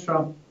 1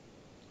 extra.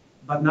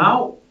 But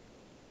now,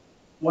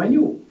 when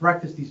you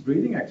practice these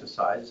breathing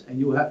exercises and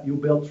you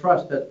build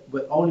trust that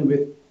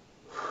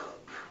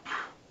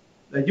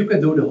that you can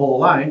do the whole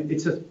line,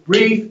 it's just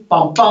breathe,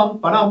 pam pam,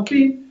 padam,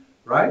 pim,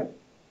 right?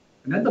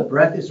 And then the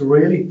breath is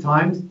really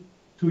timed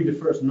to the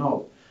first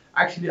note.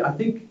 Actually, I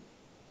think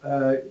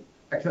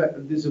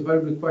this is a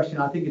very good question.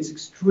 I think it's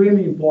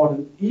extremely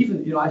important.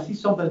 Even I see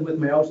sometimes with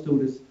my own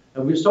students,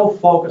 and we're so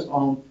focused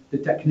on the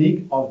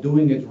technique of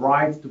doing it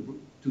right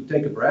to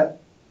take a breath,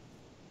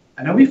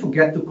 and then we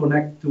forget to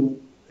connect to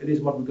it is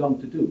what we're going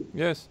to do.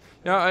 Yes.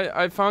 Yeah,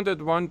 I found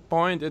at one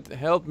point it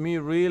helped me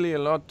really a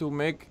lot to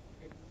make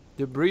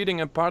the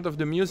breathing a part of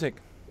the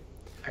music.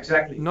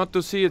 Exactly. Not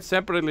to see it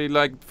separately,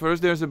 like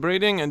first there's the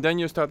breathing and then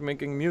you start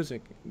making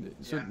music.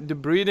 So the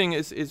breathing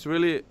is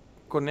really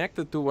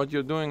connected to what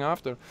you're doing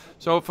after.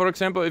 So for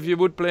example, if you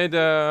would play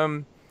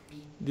the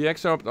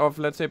excerpt of,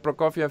 let's say,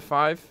 Prokofiev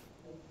 5,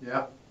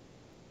 yeah,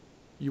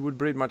 you would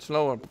breathe much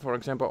slower, for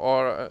example,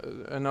 or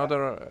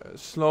another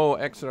slow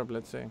excerpt,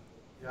 let's say.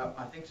 Yeah,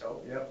 I think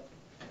so. Yeah,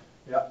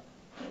 yeah.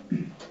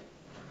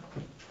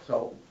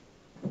 So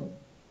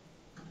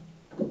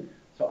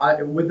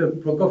with the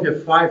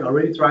Prokofiev 5, I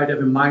really try to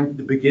have in mind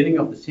the beginning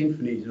of the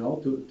symphony,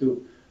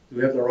 to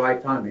have the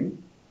right timing.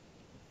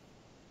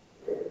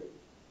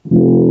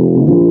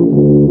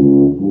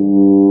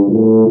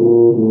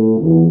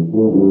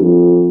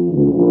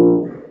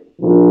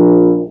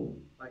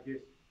 Like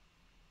this.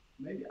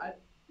 Maybe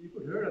you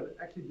could hear that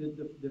actually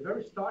the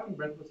very starting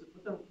breath was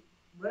a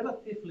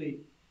relatively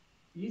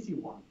easy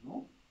one,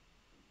 no?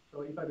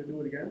 So if I could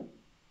do it again,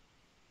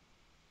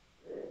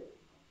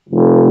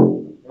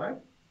 right?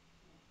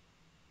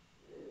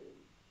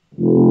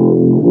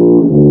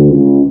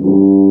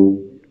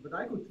 But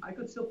I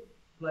could still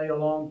play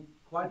along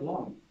quite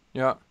long.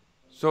 Yeah.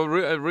 So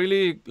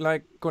really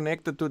like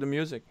connected to the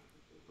music.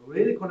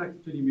 Really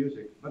connected to the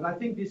music. But I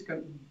think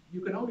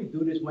you can only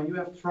do this when you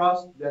have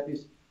trust that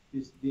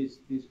these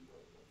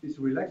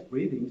relaxed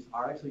breathings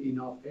are actually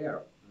enough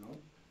air,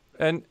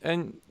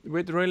 And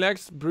with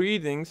relaxed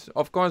breathings,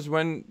 of course,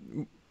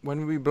 when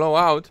we blow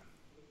out,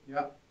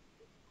 yeah,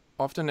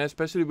 often,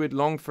 especially with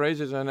long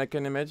phrases, and I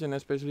can imagine,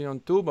 especially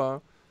on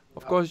tuba,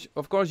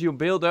 of course, you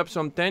build up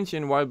some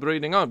tension while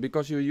breathing out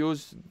because you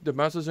use the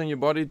muscles in your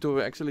body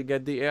to actually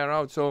get the air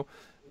out. So,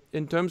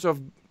 in terms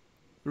of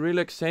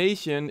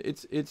relaxation,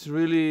 it's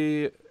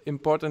really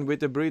important with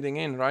the breathing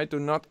in, right? To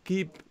not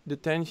keep the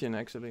tension,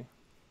 actually.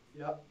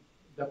 Yeah,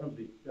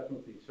 definitely.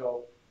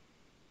 So,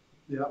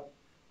 yeah,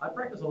 I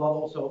practice a lot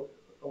also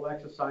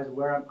exercise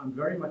where I'm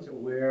very much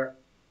aware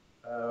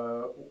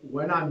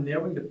when I'm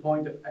nearing the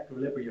point of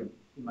equilibrium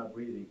in my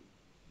breathing,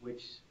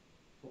 which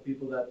for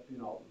people that,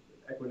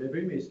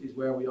 equilibrium is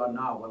where we are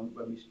now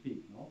when we speak,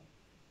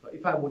 So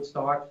if I would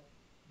start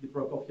the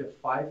Prokofiev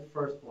 5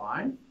 first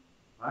line,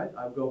 right,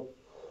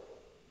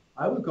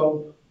 I would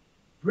go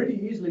pretty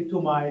easily to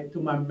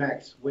my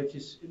max, which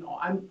is,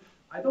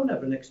 I don't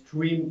have an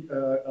extreme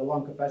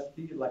lung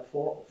capacity, like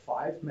 4 or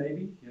 5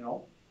 maybe,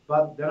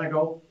 but then I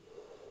go.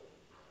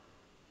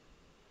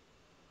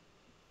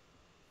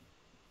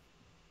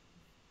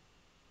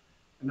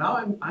 And now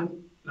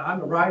I'm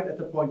right at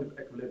the point of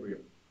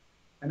equilibrium,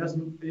 and that's,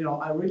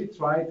 I really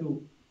try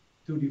to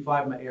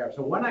divide my air.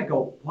 So when I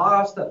go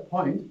past that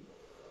point,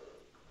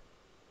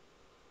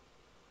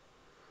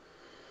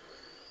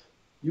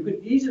 you can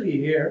easily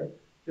hear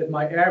that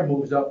my air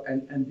moves up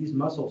and these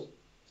muscles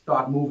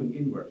start moving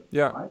inward.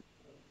 Yeah. Right?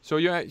 So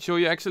you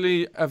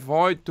actually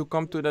avoid to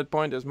come to that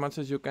point as much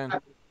as you can.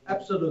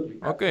 Absolutely.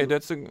 Okay,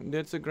 that's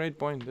a great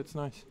point. That's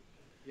nice.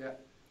 Yeah,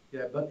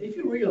 yeah. But if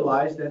you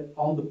realize that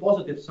on the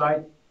positive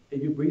side,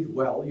 if you breathe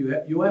well, you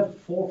have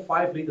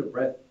 4-5 liter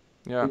breath,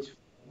 Yeah.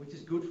 which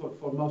is good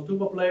for most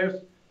tuba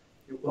players.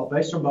 Well,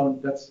 bass trombone,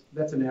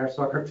 that's an air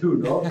sucker too,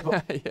 no? So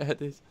Yeah,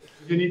 it is.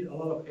 you need a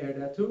lot of air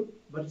there too.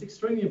 But it's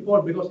extremely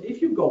important because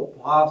if you go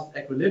past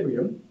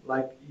equilibrium,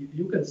 like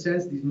you can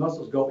sense these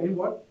muscles go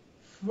inward,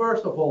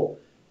 first of all,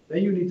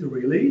 then you need to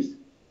release,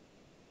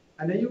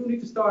 and then you need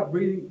to start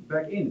breathing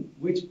back in,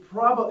 which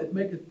it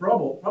makes it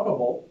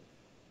probable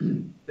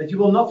that you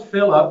will not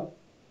fill up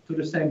to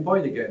the same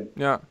point again.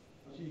 Yeah.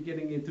 So you're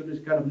getting into this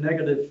kind of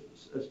negative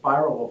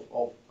spiral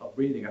of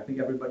breathing. I think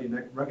everybody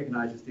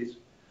recognizes this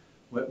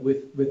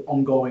with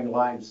ongoing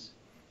lines.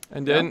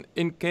 And then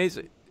in case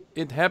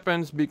it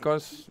happens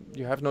because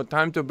you have no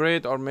time to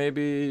breathe, or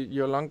maybe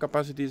your lung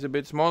capacity is a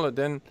bit smaller,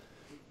 then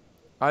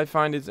I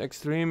find it's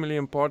extremely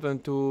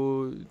important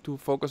to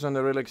focus on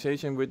the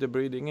relaxation with the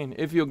breathing in.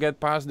 If you get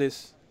past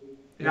this,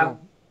 you know,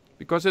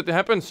 because it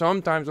happens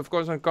sometimes. Of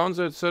course, on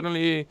concerts,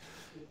 suddenly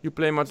you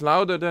play much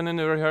louder than in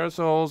the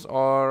rehearsals,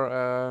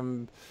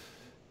 or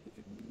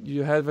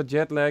you have a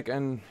jet lag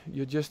and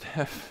you just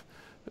have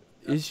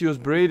issues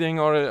breathing,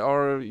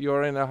 or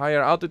you're in a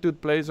higher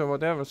altitude place or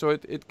whatever. So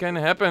it can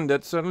happen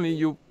that suddenly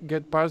you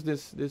get past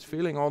this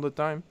feeling all the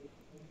time.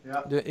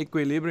 Yeah. The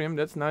equilibrium,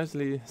 that's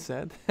nicely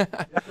said.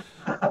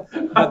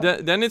 But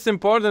then it's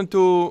important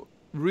to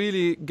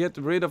really get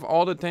rid of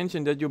all the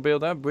tension that you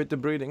build up with the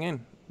breathing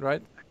in,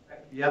 right?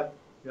 Yeah,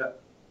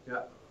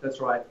 that's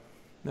right.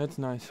 That's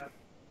nice.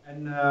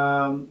 And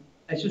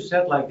as you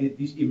said, like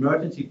these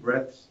emergency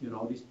breaths, you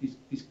know,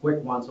 these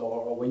quick ones,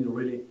 or when you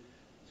really,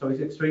 so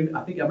it's extreme.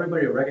 I think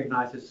everybody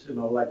recognizes, you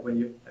know, like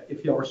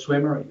if you're a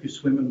swimmer, if you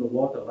swim in the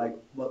water, like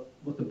what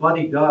the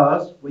body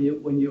does when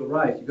you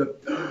rise, you go.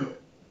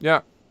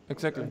 Yeah,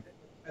 exactly.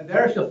 And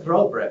there's your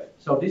throat breath.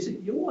 So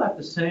you will have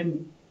the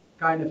same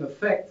kind of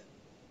effect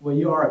when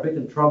you are a bit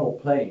in trouble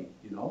playing,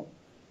 you know.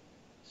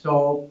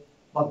 So,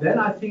 but then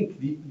I think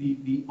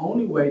the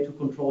only way to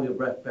control your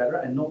breath better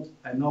and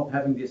not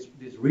having this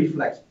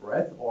reflex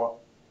breath, or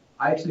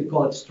I actually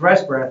call it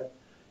stress breath,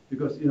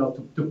 because, you know,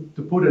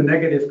 to put a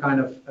negative kind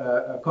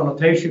of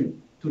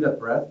connotation to that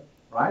breath,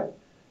 right?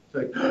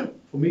 So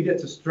for me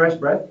that's a stress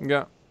breath.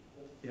 Yeah.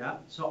 Yeah.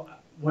 So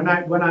when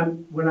I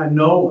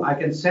know, I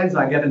can sense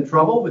I get in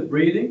trouble with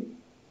breathing,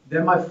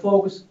 then my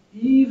focus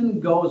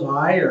even goes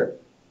higher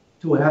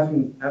to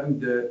having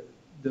the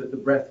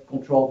breath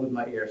controlled with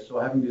my ears. So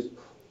having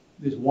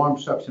this warm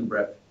suction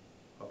breath.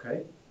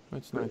 Okay.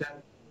 That's nice.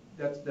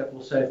 That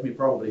will save me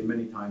probably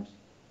many times.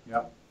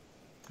 Yeah.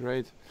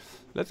 Great.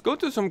 Let's go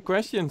to some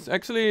questions.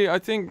 Actually, I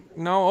think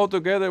now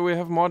altogether we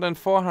have more than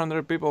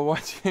 400 people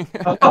watching.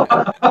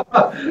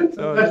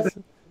 So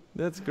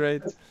that's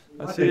great.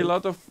 I see a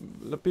lot of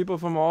people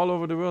from all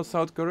over the world: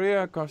 South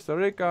Korea, Costa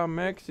Rica,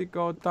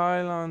 Mexico,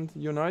 Thailand,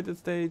 United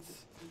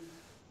States.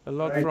 A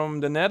lot from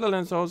the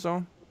Netherlands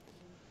also.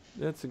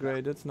 That's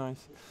great. That's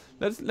nice.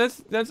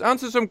 Let's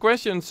answer some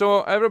questions.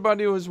 So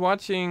everybody who's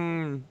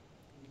watching,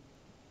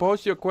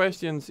 post your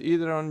questions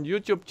either on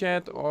YouTube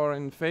chat or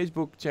in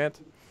Facebook chat,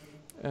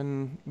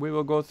 and we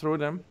will go through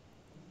them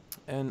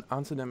and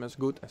answer them as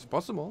good as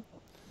possible.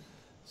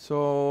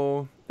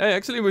 So, hey,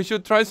 actually we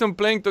should try some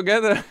playing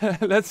together.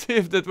 Let's see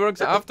if that works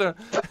after.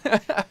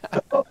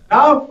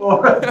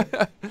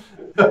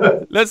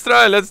 Let's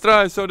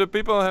try. So the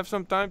people have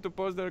some time to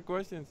post their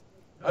questions.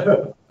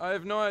 I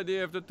have no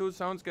idea if the two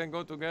sounds can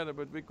go together,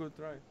 but we could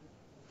try.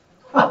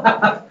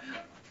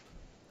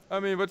 I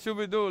mean, what should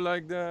we do?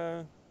 Like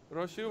the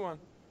Roshu one?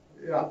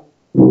 Yeah.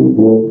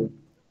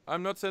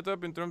 I'm not set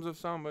up in terms of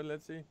sound, but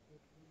let's see.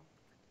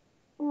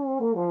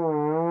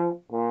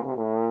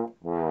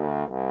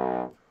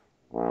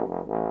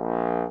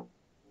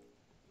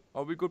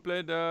 Or we could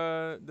play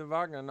the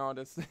Wagner. No,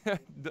 that's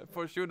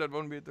for sure that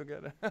won't be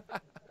together.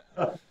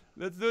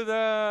 Let's do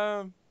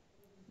the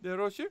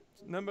Roshu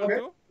number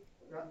 2.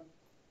 Yeah.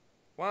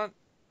 1,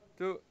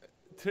 2,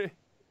 3,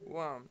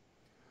 1.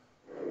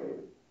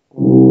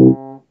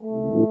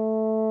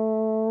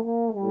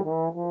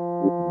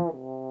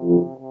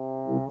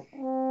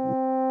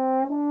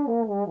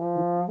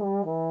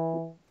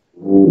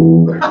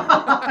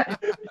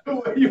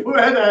 You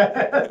had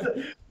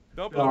a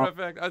Doppler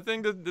effect. I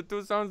think that the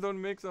two sounds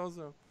don't mix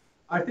also.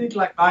 I think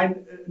like by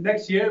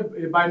next year,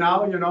 by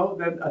now, you know,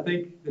 then I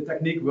think the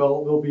technique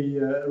will be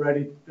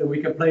ready that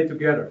we can play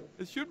together.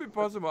 It should be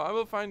possible. I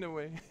will find a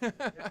way. Yeah,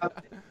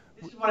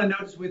 this is what I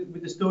noticed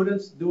with the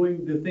students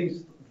doing the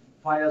things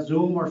via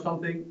Zoom or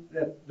something.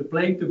 That the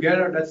playing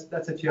together,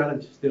 that's a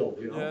challenge still,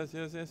 you know.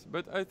 Yes.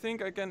 But I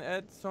think I can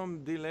add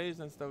some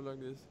delays and stuff like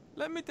this.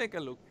 Let me take a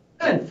look.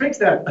 And fix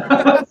that.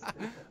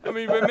 I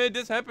mean, we made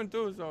this happen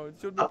too, so it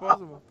should be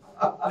possible.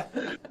 Oh,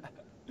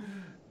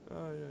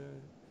 yeah.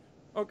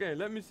 Okay,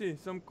 let me see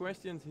some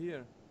questions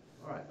here.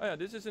 All right. Oh yeah,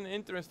 this is an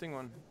interesting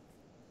one.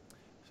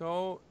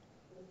 So,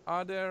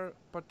 are there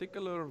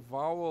particular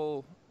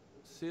vowel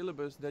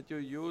syllables that you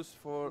use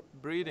for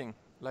breathing,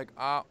 like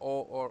a,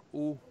 o, or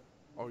u,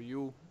 or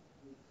u?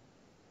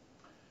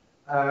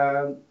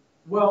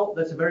 Well,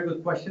 that's a very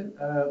good question.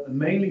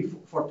 Mainly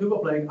for tuba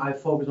playing, I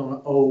focus on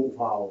an O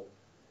vowel.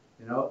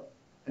 You know.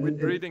 With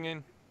breathing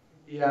in.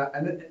 Yeah,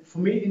 and for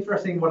me,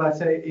 interesting what I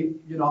say,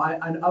 you know,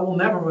 I will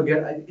never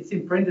forget. It's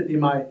imprinted in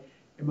my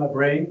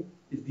brain.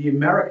 Is the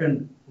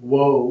American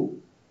whoa.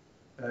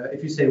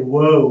 If you say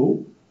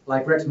whoa,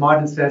 like Rex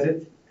Martin says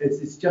it,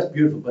 it's just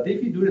beautiful. But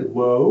if you do it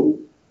whoa,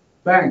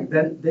 bang,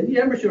 then the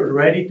embouchure is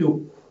ready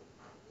to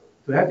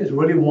have this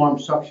really warm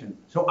suction.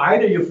 So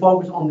either you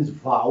focus on this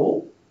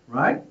vowel,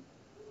 right?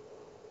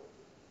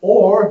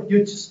 Or you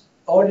just,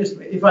 or just,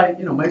 if I,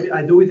 you know, maybe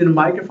I do it in a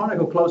microphone, I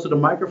go close to the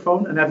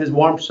microphone and have this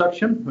warm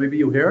suction. Maybe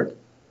you hear it.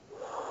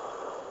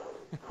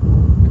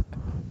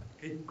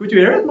 Could you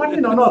hear it,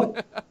 Martin, or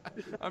not?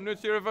 I'm not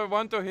sure if I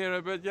want to hear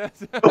it, but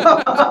yes.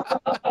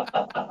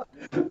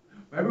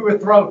 Maybe we're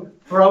thrown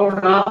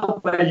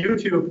out by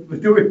YouTube for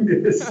doing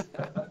this.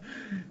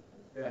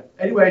 Yeah.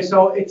 Anyway,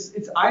 so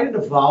it's either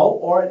the vowel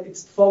or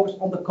it's focused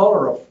on the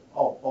color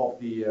of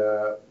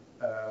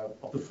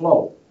the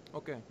flow.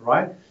 Okay.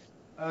 Right.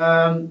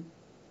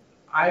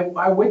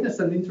 I witnessed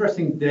an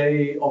interesting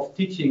day of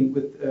teaching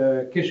with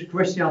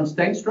Christian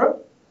Steenstrup,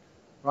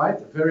 right?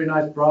 A very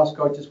nice brass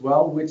coach as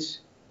well, which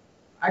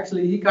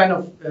actually he kind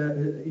of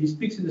he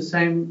speaks in the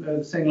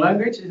same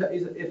language,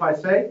 if I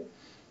say,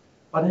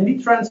 but he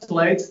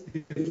translates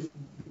the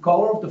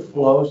color of the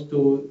flows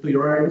to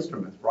your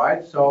instrument,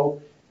 right?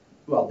 So,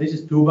 well, this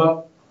is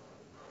tuba,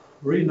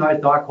 really nice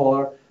dark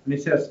color, and he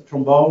says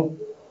trombone,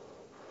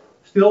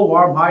 still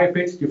warm, higher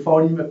pitched,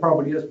 euphonium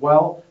probably as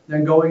well,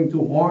 then going to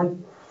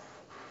horn,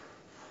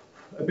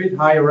 a bit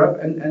higher up,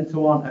 and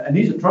so on. And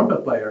he's a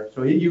trumpet player,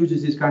 so he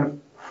uses this kind of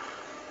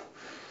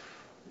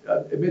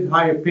a bit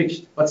higher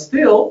pitched, but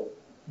still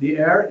the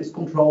air is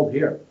controlled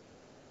here.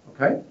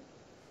 Okay.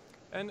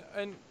 And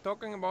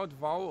talking about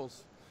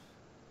vowels,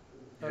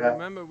 I Yeah.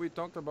 remember we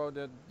talked about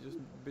that just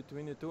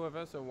between the two of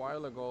us a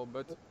while ago.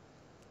 But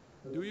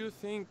do you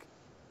think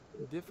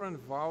different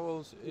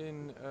vowels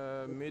in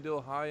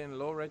middle, high, and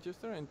low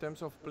register in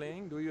terms of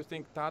playing? Do you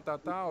think ta ta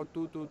ta or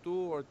tu tu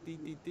tu or ti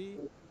ti ti?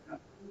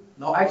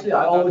 No, actually, or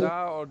I da always,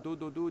 da da or do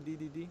do do di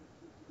di di?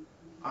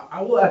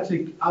 I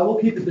will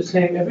keep it the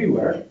same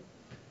everywhere,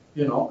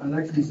 you know, and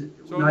actually,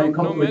 So now you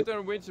come no to it.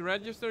 matter which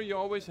register, you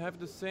always have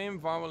the same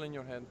vowel in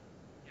your head.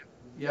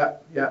 Yeah,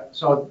 yeah.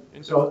 So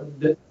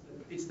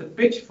it's the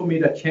pitch for me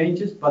that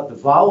changes, but the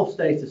vowel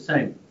stays the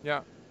same.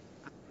 Yeah.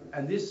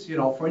 And this, you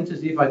know, for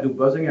instance, if I do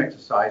buzzing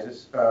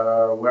exercises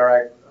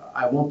where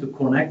I want to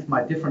connect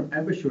my different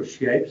embouchure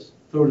shapes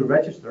through the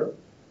register,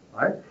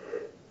 right?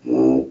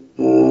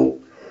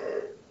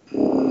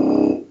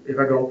 If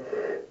I go,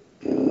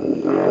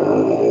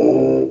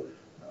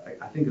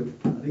 I think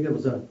it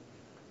was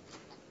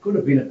could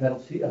have been a pedal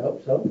C. I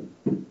hope so.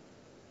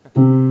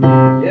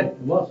 Yeah, it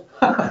was.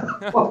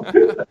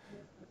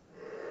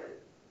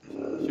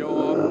 Show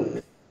off.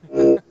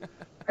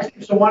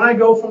 So when I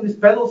go from this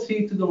pedal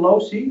C to the low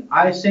C,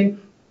 I sing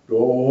do.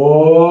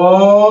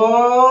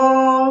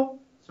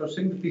 So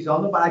sing the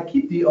glissando, but I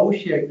keep the O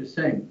shape the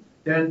same.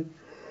 Then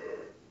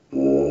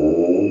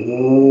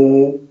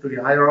to the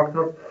higher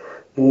octave.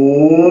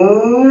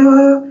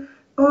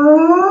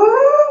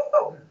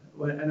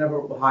 Whenever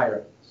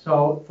higher.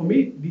 So for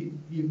me,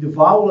 the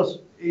vowel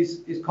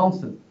is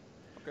constant.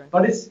 Okay.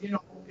 But it's, you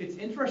know, it's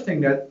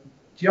interesting that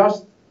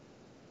just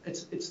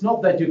it's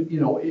not that you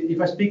know, if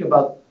I speak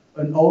about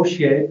an O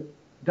shape,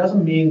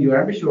 doesn't mean your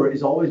embouchure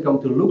is always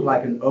going to look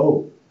like an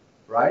O,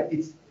 right?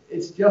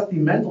 It's just the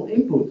mental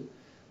input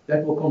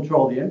that will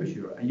control the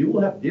embouchure, and you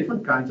will have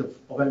different kinds of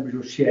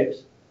embouchure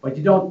shapes, but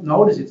you don't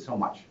notice it so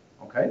much.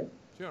 Okay.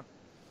 Sure.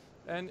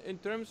 And in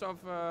terms of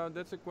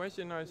that's a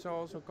question I saw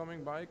also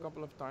coming by a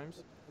couple of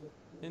times.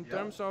 In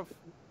terms of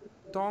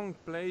tongue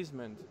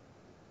placement.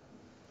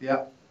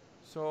 Yeah.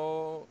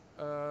 So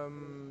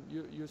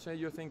you say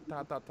you think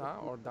ta ta ta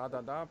or da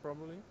da da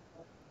probably.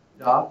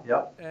 Yeah.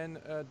 Yeah. And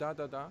da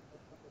da da.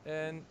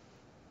 And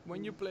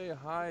when you play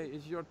high,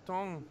 is your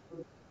tongue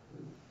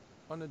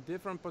on a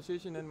different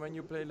position than when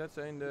you play, let's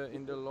say, in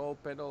the low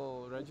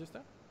pedal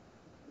register?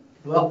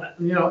 Well,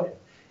 you know,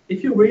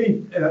 if you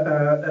really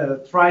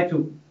try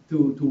to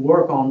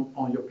work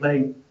on your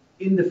playing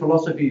in the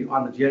philosophy of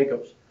Arne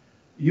Jacobs,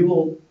 you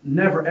will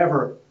never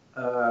ever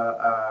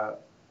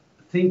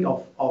think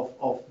of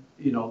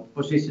you know,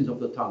 positions of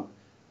the tongue.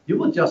 You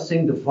will just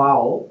sing the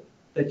vowel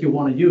that you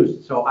want to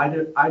use. So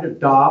either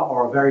da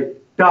or a very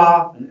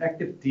da, an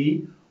active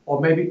D, or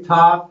maybe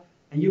ta,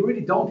 and you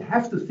really don't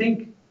have to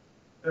think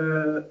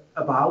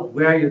about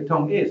where your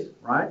tongue is,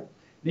 right?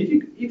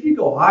 And if you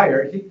go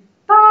higher, if you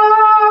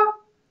ta,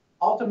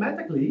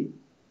 automatically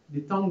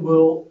the tongue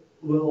will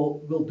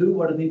do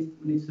what it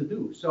needs to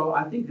do. So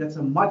I think that's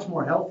a much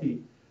more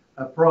healthy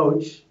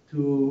approach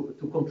to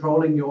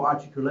controlling your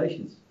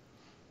articulations.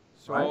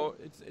 So right?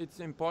 it's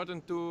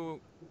important to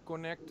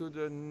connect to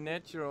the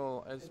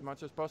natural as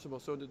much as possible.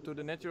 So to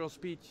the natural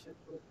speech.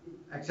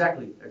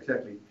 Exactly.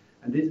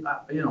 And this,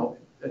 you know,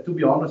 to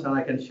be honest, and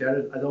I can share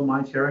it. I don't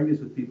mind sharing this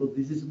with people.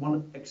 This is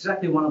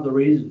exactly one of the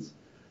reasons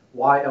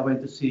why I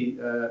went to see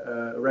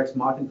Rex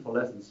Martin for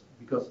lessons,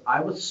 because I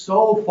was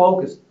so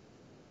focused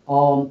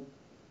on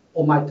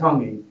my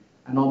tonguing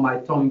and on my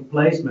tongue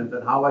placement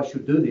and how I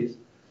should do this,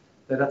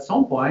 that at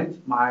some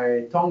point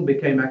my tongue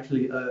became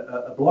actually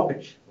a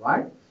blockage,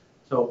 right?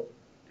 So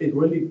it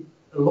really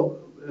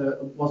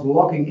was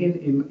locking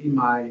in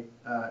my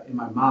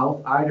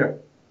mouth,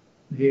 either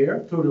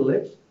here through the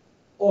lips,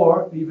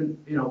 or even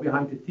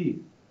behind the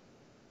teeth,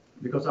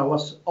 because I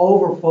was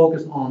over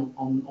focused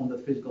on the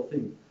physical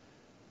thing.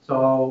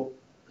 So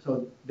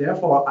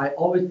therefore I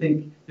always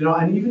think,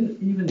 and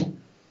even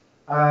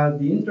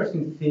the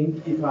interesting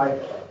thing, if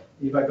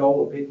I go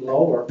a bit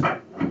lower,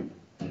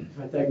 if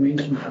I take my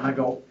instrument and I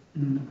go, a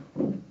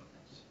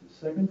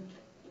second.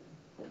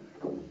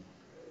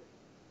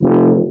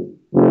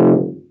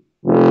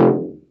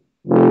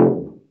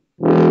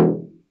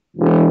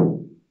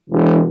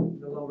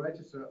 The low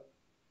register,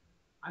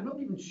 I'm not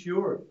even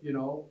sure,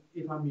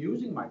 if I'm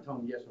using my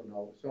tongue, yes or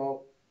no.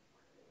 So,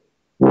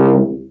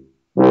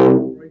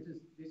 for instance,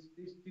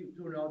 these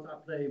two notes I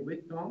play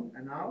with tongue,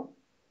 and now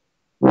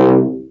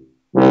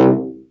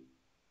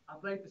I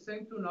played the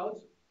same two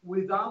notes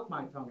without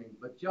my tonguing,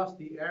 but just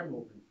the air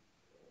movement,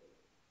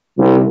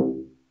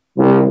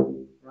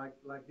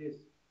 like this.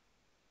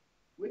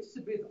 Which is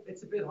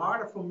it's a bit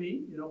harder for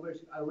me,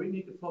 because I really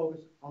need to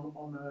focus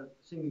on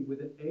singing with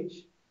an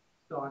H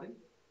starting.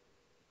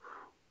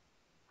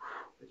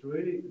 It's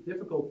really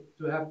difficult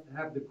to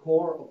have the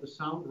core of the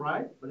sound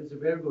right, but it's a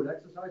very good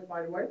exercise,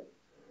 by the way.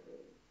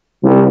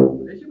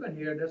 As you can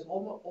hear, there's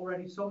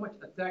already so much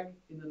attack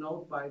in the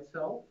note by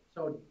itself.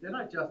 So then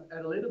I just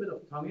add a little bit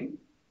of tonguing,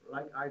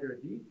 like either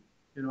D,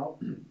 and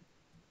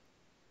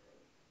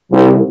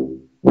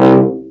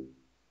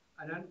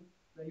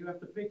then you have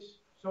the pitch.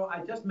 So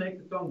I just make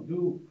the tongue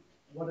do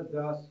what it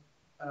does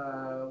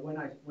when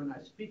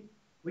I speak,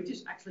 which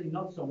is actually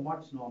not so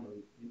much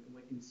normally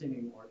in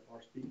singing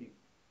or speaking.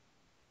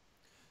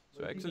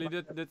 So actually,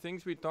 the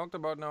things we talked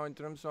about now in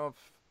terms of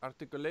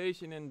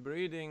articulation and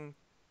breathing,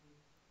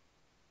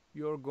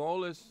 your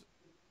goal is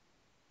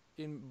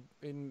in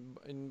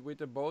with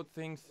the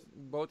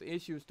both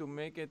issues, to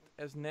make it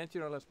as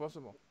natural as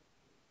possible.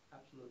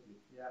 Absolutely,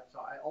 yeah. So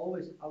I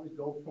always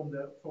go from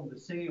the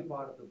singing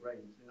part of the brain.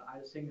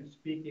 Either singing and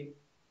speaking,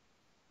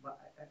 but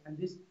and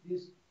this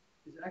is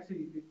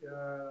actually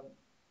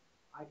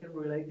I can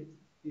relate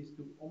this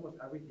to almost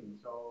everything.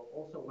 So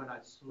also when I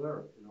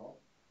slur,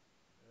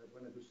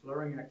 when I do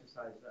slurring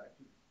exercises,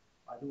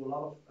 I do a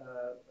lot of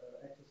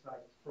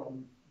exercises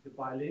from the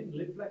violin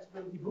lip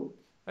flexibility book.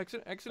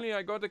 Actually,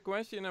 I got a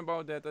question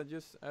about that. I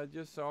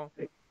just saw.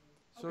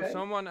 So Okay.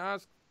 someone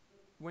asked,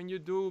 when you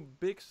do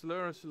big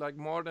slurs, like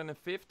more than a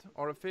fifth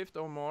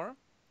or more,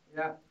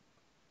 Yeah.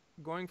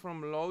 going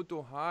from low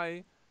to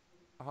high,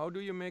 how do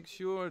you make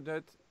sure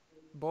that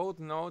both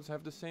notes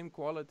have the same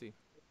quality?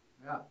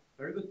 Yeah,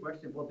 very good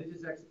question. Well, this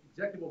is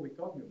exactly what we're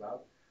talking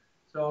about.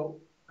 So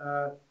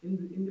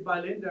in the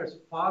violin, there's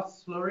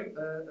fast slurring,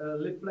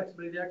 lip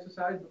flexibility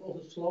exercise, but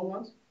also slow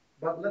ones.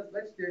 But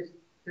let's just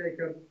take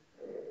a.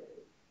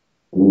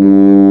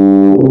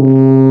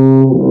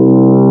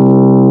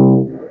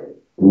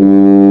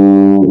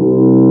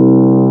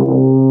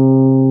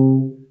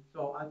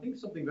 So I think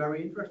something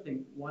very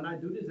interesting. When I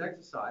do this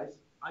exercise,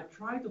 I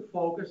try to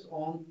focus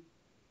on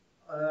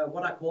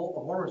what I call a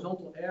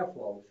horizontal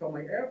airflow. So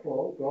my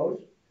airflow goes.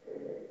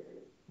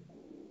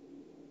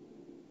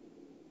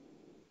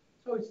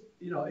 So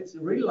it's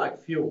really like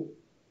fuel,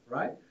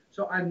 right?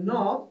 So I'm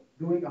not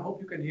doing. I hope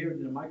you can hear it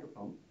in the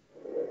microphone.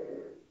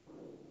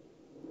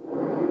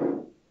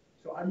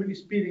 So I'm really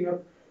speeding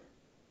up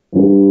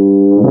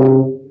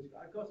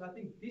because I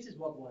think this is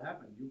what will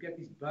happen. You get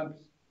these bumps,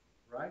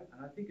 right?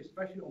 And I think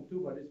especially on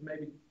tuba, this may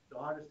be the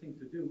hardest thing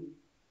to do,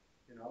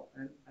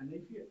 And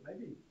if you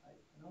maybe I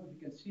don't know if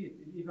you can see it.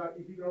 If you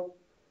go,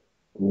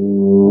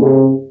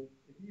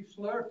 if you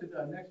slur to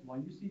the next one,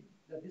 you see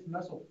that this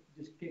muscle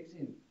just kicks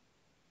in,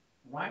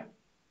 right?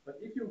 But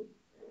if you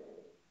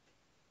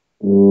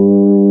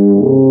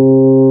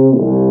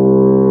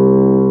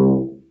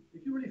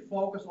really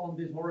focus on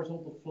this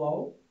horizontal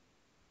flow,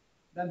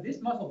 then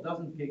this muscle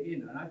doesn't kick in.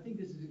 And I think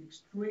this is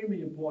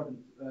extremely important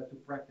to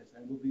practice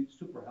and will be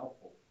super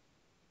helpful.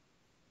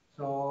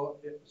 So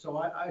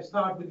I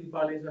start with these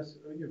violins as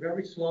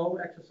very slow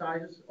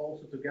exercises,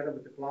 also together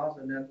with the class,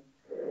 and then.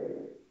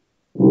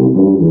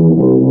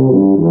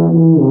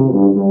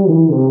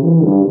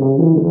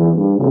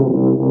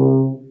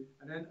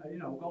 And then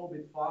go a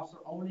bit faster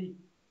only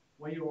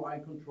when you are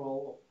in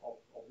control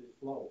of this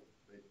flow,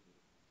 basically.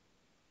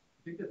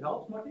 You think that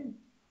helps, Martin?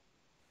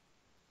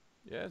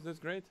 Yes, that's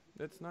great.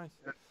 That's nice.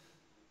 Yeah.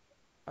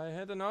 I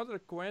had another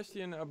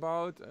question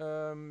about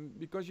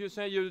because you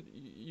say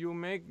you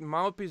make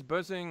mouthpiece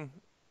buzzing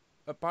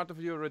a part of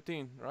your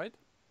routine, right?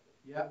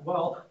 Yeah.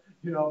 Well,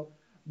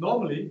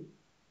 normally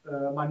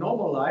my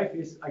normal life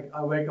is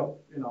I wake up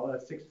at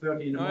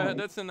 6:30 in the Oh yeah, morning.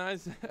 that's a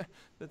nice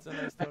that's a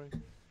nice story.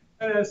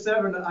 And at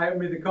 7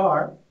 I'm in the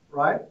car,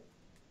 right?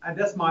 And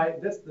that's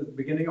the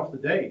beginning of the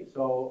day.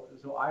 So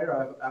either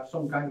I have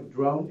some kind of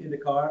drone in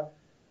the car,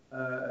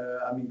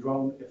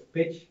 drone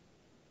pitch,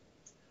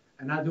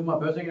 and I do my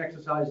buzzing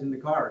exercise in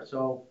the car.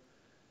 So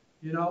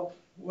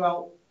well,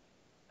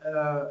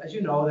 as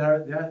you know,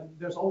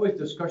 there's always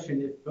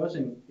discussion if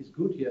buzzing is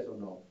good, yes or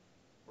no,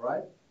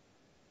 right?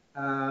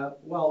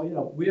 Well, you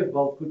know, we have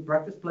both good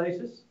practice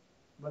places,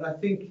 but I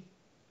think,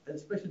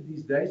 especially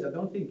these days, I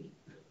don't think,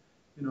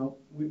 you know,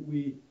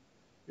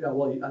 yeah,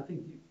 well, I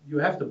think you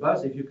have to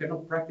buzz if you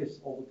cannot practice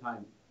all the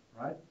time,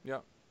 right?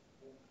 Yeah.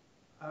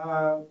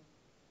 Uh,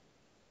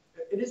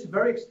 it is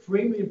very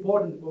extremely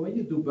important when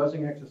you do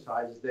buzzing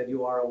exercises that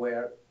you are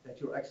aware that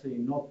you're actually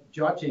not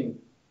judging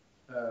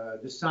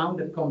the sound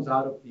that comes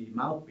out of the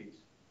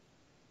mouthpiece,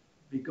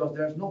 because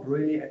there's not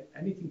really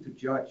anything to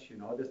judge. You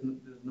know, there's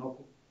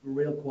no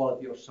real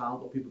quality of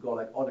sound, or people go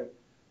like, oh,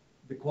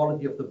 the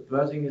quality of the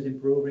buzzing is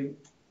improving.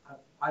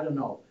 I don't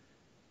know.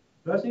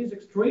 Buzzing is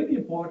extremely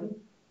important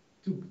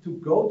to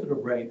go to the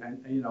brain,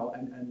 and you know,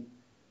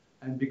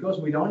 and because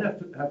we don't have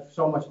to have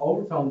so much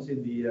overtones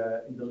in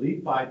the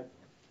lead pipe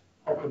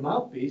of the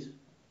mouthpiece,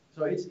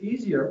 so it's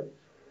easier,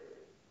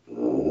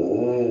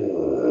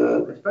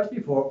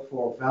 especially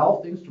for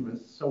valved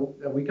instruments, so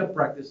that we can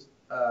practice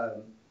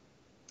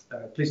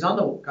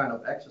glissando kind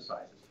of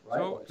exercises,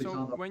 right?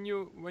 So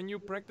when you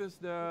practice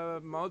the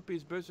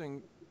mouthpiece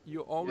buzzing,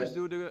 you always Yes.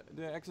 do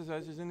the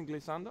exercises in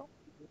glissando?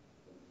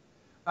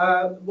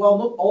 Well,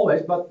 not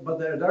always, but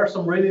there are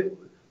some really,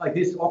 like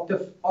this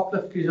octave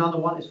glissando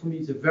one is, for me,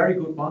 it's a very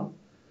good one,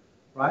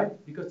 right?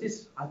 Because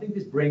this, I think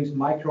this brings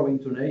micro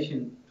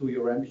intonation to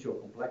your embouchure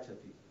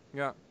complexity.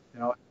 Yeah. You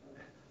know,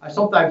 I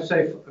sometimes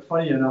say,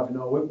 funny enough, you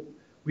know,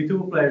 we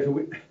tuba players,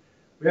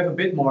 we have a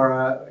bit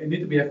more, we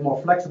need to have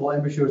more flexible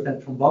embouchures than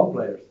trombone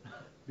players,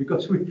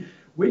 because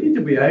we need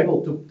to be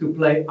able to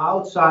play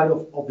outside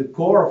of the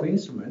core of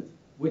instrument,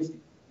 which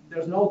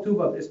there's no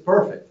tuba is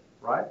perfect,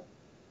 right?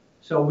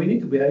 So we need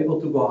to be able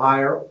to go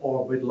higher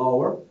or a bit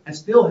lower and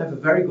still have a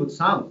very good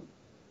sound.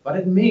 But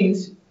it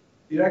means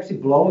you're actually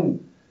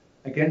blowing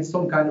against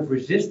some kind of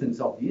resistance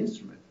of the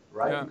instrument,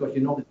 right? Yeah. Because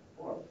you're not in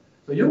the core.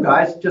 So you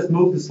guys just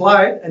move the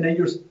slide, and then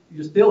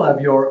you still have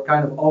your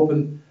kind of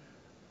open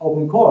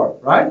core,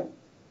 right?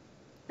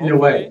 In a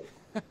way.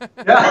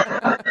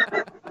 Yeah.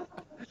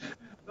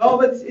 No,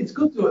 but it's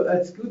good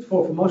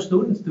for most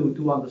students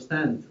to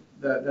understand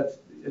that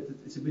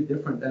it's a bit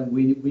different, and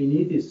we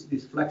need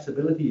this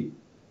flexibility.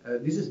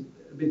 This is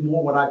a bit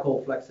more what I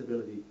call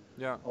flexibility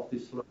of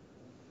this flow.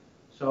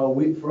 So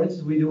for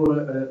instance, we do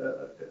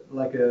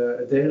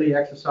a daily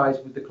exercise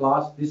with the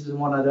class. This is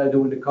one that I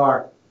do in the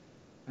car,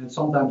 and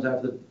sometimes I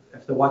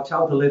have to watch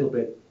out a little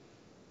bit,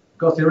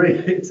 because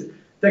it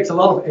takes a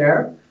lot of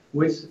air,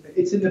 which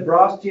it's in the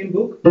brass gym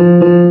book,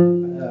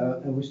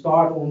 and we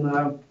start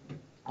on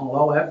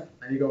low F,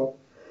 and you go.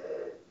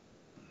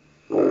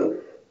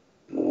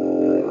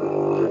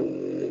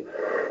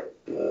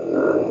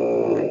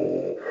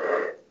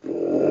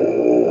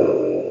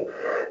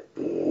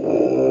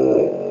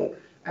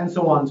 And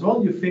so on and so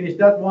on. You finish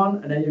that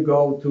one, and then you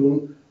go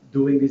to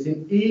doing this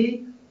in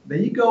E.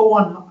 Then you go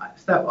one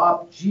step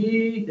up,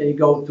 G. Then you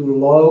go to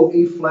low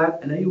E flat,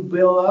 and then you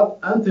build up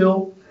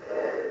until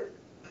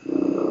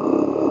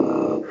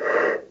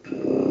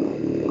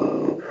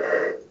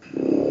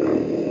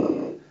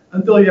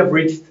you have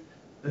reached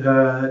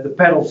the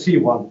pedal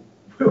C1,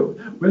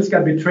 which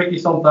can be tricky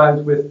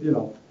sometimes with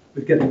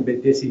with getting a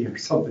bit dizzy or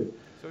something.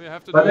 So you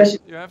have to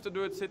you have to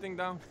do it sitting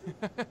down.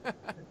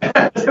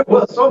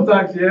 Well,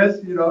 sometimes yes,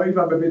 if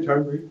I'm a bit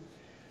hungry.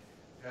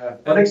 Yeah,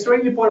 but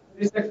extremely important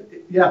is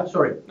yeah.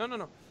 Sorry.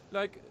 No.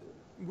 Like,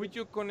 would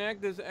you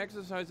connect these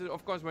exercises?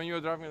 Of course, when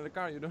you're driving in the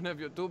car, you don't have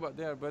your tuba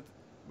there. But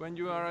when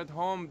you are at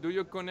home, do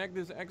you connect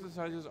these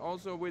exercises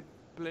also with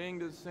playing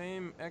the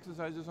same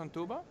exercises on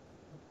tuba?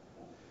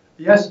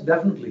 Yes,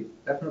 definitely.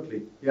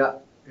 Yeah.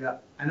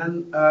 And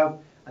then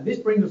and this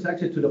brings us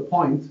actually to the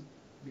point,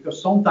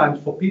 because sometimes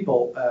for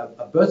people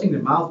buzzing the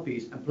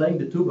mouthpiece and playing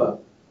the tuba,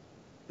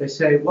 they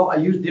say, well, I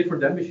use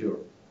different embouchure.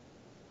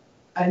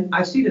 And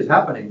I see this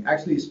happening,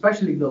 actually,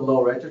 especially in the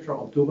low register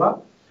on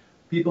tuba.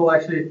 People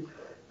actually,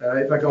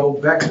 if I go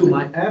back to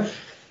my F,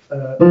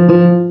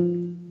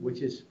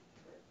 which is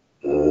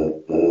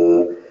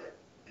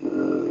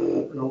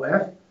low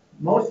F,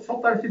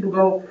 sometimes people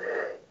go,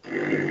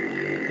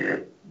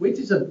 which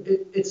is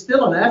it's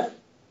still an F,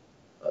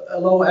 a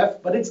low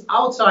F, but it's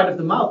outside of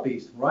the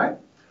mouthpiece, right?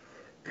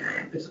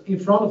 It's in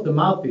front of the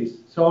mouthpiece.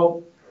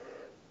 So,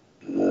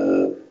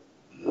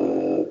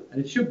 and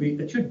it should be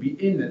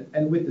in it,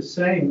 and with the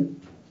same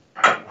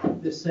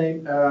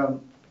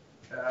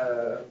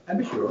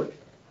embouchure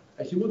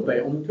as you would play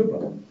on the tuba.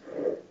 So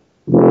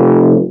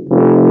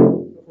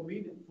for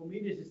me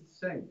this is the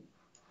same.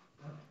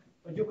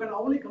 But you can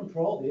only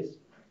control this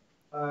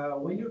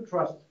when you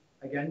trust,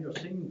 again, your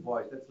singing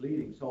voice that's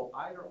leading. So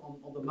either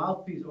on the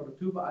mouthpiece or the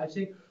tuba, I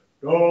sing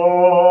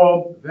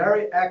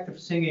very active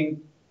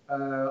singing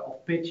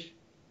of pitch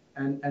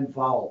and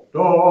vowel,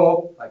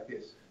 like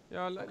this.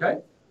 Yeah,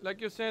 okay? Like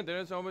you said, there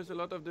is always a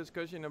lot of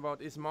discussion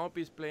about, is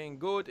mouthpiece playing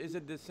good? Is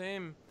it the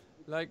same?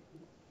 Like,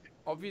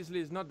 obviously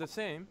it's not the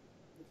same,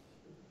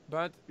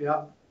 but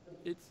yeah,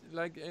 it's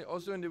like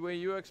also in the way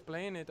you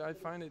explain it, I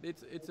find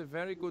it's a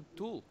very good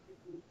tool.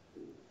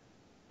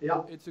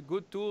 Yeah, it's a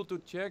good tool to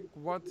check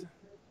what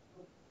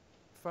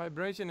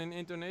vibration and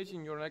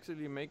intonation you're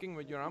actually making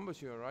with your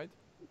embouchure, right?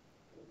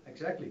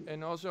 Exactly.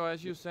 And also,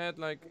 as you said,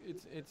 like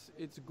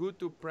it's good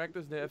to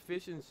practice the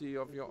efficiency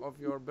of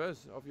your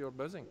buzz, of your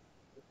buzzing.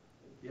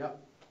 Yeah,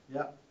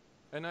 yeah.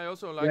 And I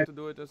also like Yeah. to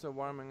do it as a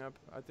warming up.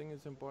 I think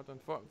it's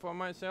important. For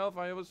myself,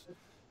 I always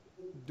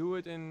do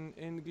it in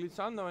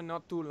glissando and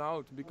not too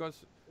loud,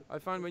 because I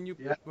find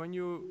Yeah. when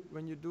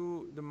you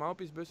do the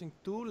mouthpiece buzzing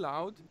too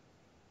loud,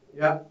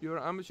 Yeah. your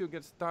embouchure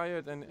gets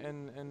tired and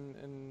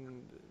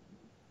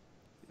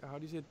how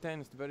do you say,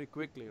 tensed very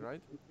quickly,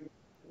 right?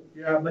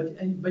 Yeah,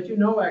 but you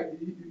know,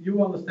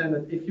 you understand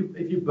that if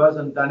you buzz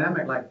a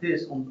dynamic like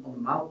this on the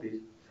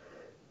mouthpiece,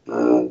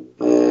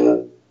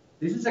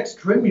 this is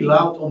extremely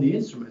loud on the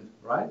instrument,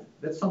 right?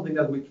 That's something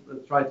that we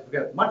try to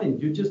forget. Martin,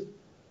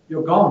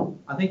 you're gone.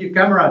 I think your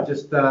camera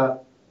just Oh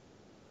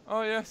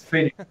yes.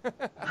 finished.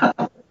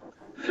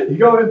 You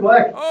go in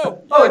black.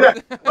 Oh Oh,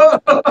 yes. there.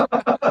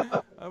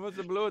 I was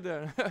a blow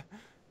there.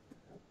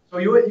 So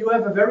you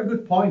have a very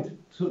good point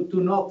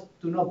to not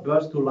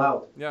buzz too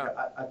loud. Yeah.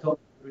 I totally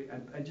agree.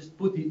 And just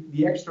put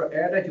the extra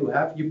air that you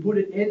have, you put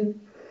it into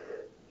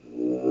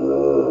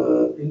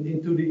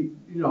the,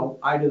 you know,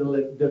 either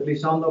the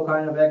glissando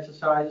kind of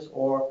exercises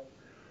or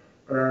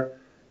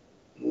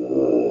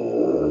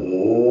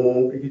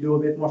if you do a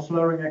bit more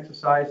slurring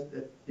exercise,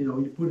 that, you know,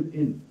 you put it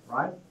in,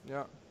 right?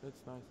 Yeah,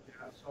 that's nice.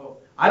 Yeah, so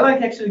I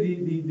like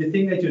actually the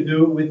thing that you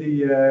do with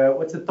the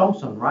what's the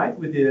Thompson, right?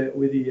 With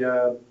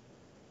the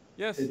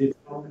Yes. the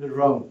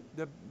drone.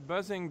 The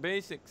buzzing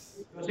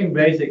basics. Buzzing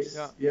basics.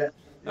 Yeah. Yeah.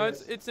 No,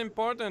 Yes. it's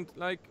important.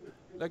 Like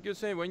you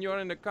say, when you're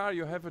in the car,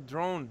 you have a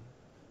drone,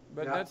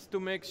 but Yeah. that's to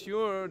make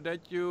sure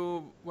that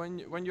you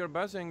when you're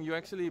buzzing, you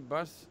actually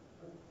buzz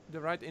the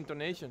right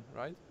intonation,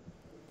 right?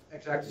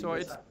 Exactly. So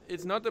Yes.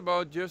 it's not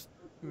about just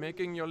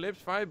making your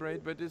lips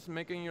vibrate, but it's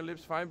making your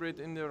lips vibrate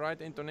in the right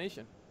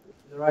intonation.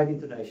 The right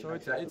intonation. So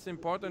Exactly. it's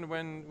important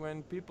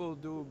when people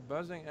do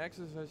buzzing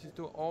exercises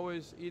to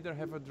always either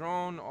have a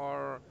drone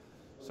or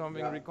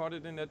something Yeah.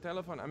 recorded in their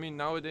telephone. I mean,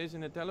 nowadays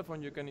in the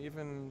telephone you can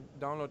even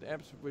download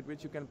apps with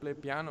which you can play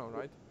piano,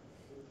 right?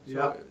 So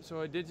Yeah.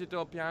 so a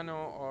digital piano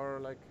or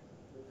like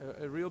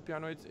a real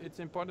piano. It's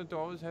important to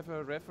always have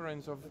a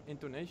reference of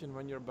intonation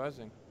when you're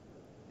buzzing.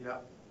 Yeah.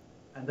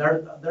 And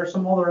there's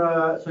some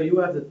other. So you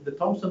have the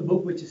Thompson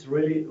book, which is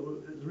really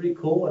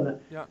cool, and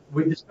Yeah.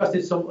 we discussed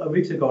it some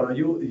weeks ago. Now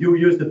you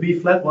use the B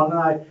flat one, and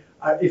I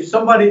if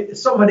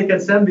somebody can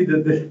send me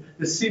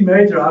the C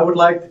major, I would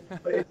like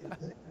to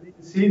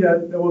see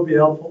that. That would be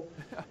helpful.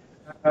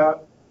 Uh,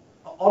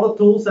 Other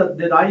tools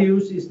that I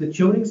use is the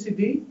tuning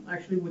CD,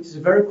 actually, which is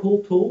a very cool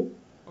tool,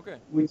 Okay.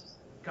 which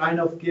kind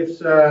of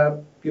gives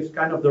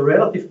kind of the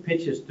relative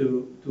pitches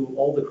to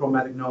all the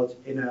chromatic notes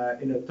in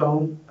a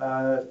tone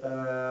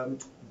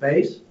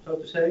base, so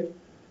to say.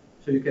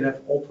 So you can have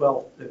all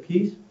 12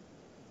 keys,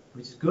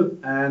 which is good.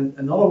 And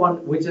another one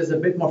which is a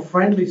bit more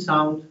friendly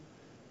sound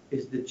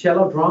is the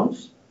cello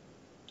drums.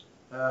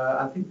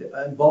 I think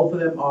both of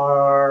them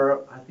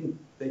are. I think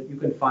that you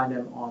can find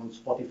them on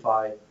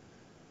Spotify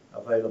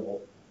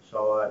available.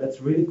 So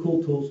that's really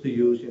cool tools to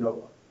use. You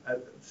know,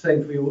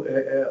 same for you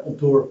on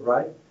tour,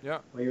 right? Yeah.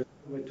 When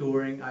we're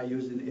touring, I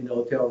use it in the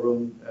hotel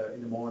room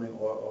in the morning,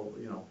 or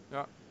you know.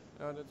 Yeah.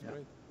 Yeah, that's Yeah.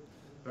 great.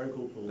 Very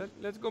cool tools.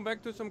 Let's go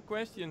back to some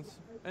questions.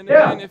 And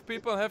Yeah. again, if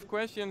people have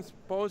questions,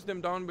 post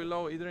them down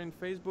below, either in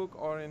Facebook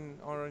or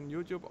in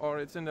YouTube, or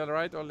it's in the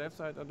right or left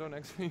side. I don't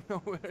actually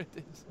know where it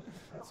is.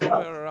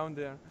 Somewhere around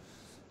there.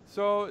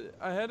 So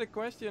I had a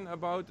question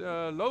about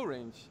low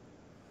range.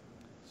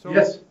 So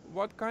Yes.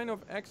 what kind of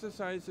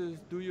exercises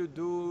do you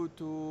do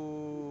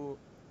to,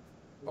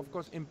 of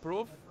course,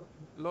 improve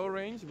low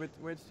range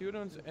with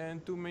students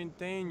and to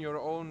maintain your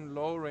own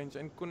low range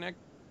and connect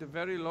the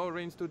very low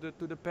range to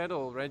the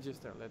pedal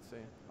register, let's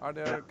say?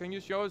 Can you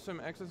show us some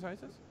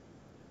exercises?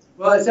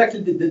 Well, it's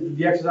actually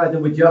the exercise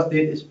that we just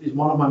did is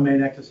one of my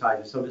main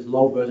exercises. So this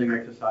low buzzing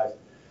exercise.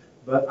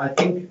 But I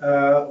think,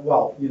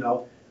 well, you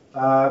know,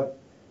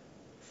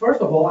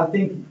 first of all, I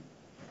think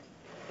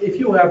if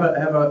you have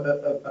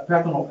a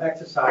pattern of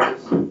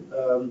exercises,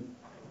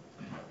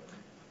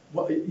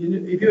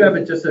 if you have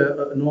just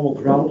a normal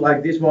drum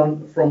like this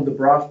one from the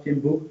brass tin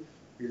book,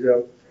 is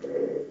a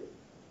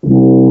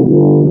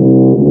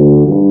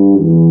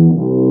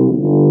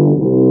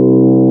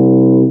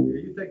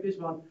you take this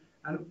one,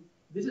 and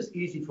this is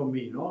easy for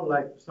me, you know,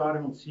 like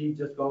starting on C,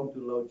 just going to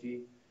low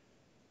G.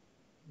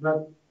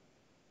 But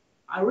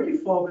I really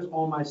focus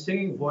on my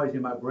singing voice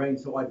in my brain,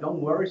 so I don't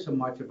worry so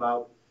much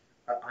about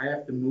I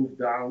have to move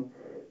down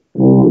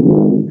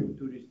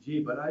to this G,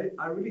 but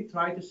I really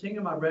try to sing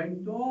in my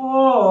brain.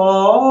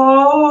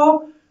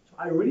 So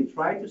I really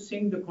try to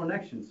sing the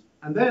connections.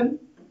 And then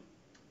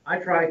I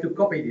try to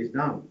copy this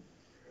down.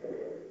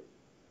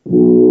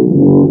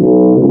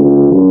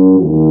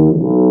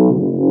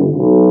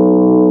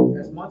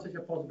 As much as I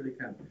possibly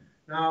can.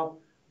 Now,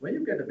 when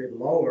you get a bit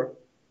lower,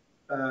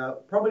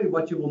 probably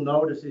what you will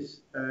notice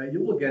is you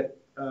will get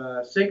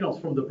signals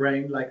from the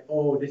brain like,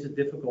 oh, this is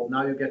difficult,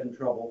 now you get in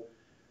trouble.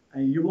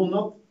 And you will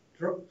not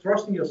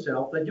trust in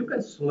yourself that you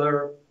can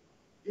slur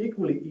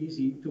equally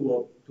easy to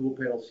a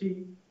pedal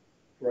C,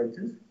 for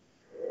instance.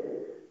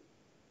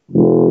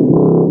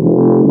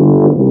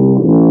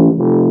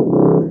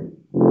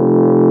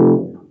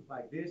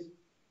 Like this.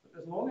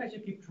 But as long as you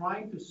keep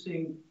trying to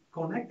sing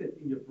connected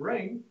in your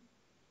brain,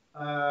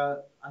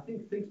 I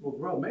think things will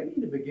grow. Maybe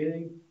in the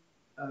beginning,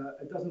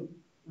 it doesn't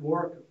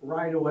work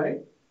right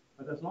away,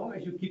 but as long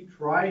as you keep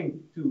trying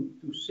to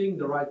sing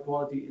the right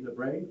quality in the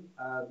brain,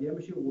 the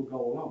embouchure will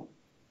go along.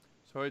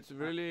 So it's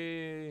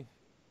really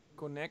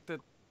connected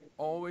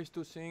always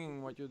to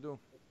singing what you do.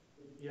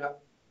 Yeah,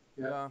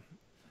 yeah, Yeah,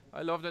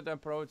 I love that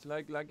approach.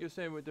 Like you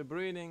say, with the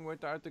breathing,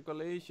 with the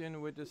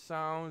articulation, with the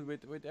sound,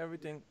 with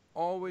everything,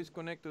 always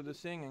connect to the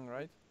singing,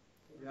 right?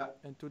 yeah,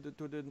 And to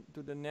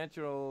the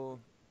natural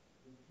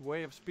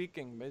way of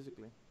speaking,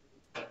 basically.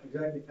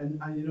 exactly. And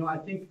you know, I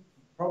think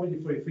probably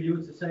for you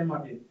it's the same,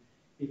 Martin.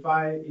 If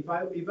I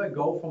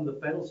go from the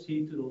pedal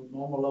C to the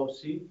normal low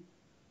C,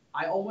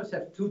 I almost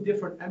have two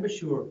different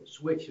embouchure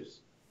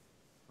switches,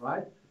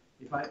 right?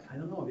 If I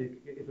don't know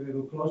if I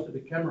go close to the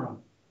camera,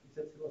 is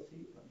that still a C?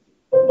 Let me see.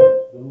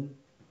 Boom.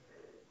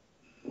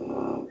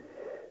 Oh,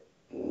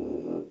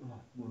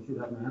 want to see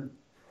that, man?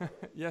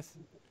 Yes.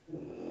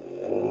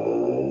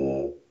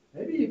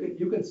 Maybe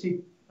you can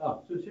see.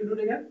 Oh, so should you do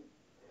it again?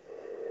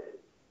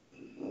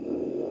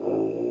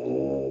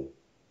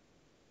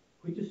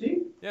 Could you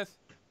see? Yes.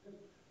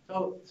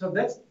 So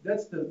that's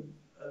the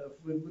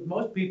with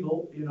most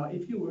people, you know,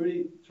 if you're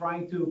really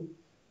trying to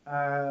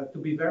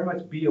be very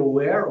much be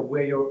aware of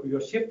where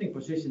your shifting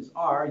positions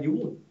are,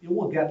 you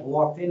will get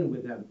locked in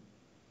with them,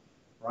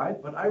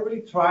 right? But I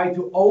really try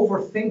to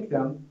overthink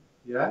them,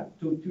 yeah,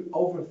 to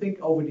overthink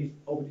over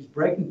these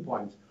breaking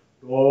points,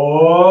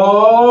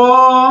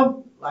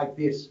 like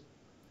this,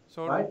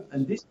 So right?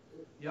 And this,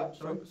 yeah,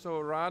 sorry. so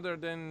rather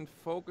than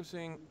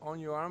focusing on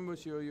your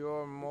embouchure,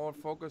 you're more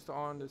focused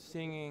on the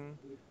singing,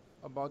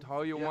 about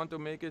how you Yeah. want to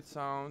make it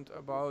sound,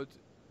 about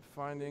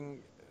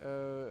finding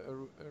a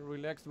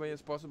relaxed way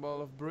as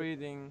possible of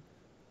breathing,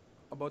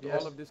 about all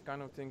Yes. of these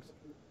kind of things.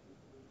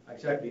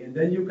 Exactly, and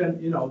then you can,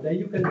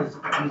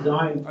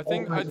 design I all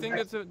think I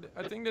kinds of.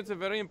 think that's a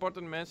very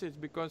important message,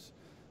 because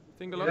I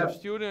think a lot of Yeah,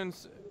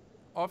 students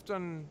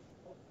often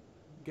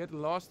get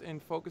lost in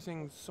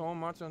focusing so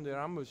much on their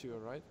embouchure,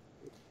 right?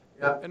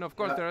 yeah, And of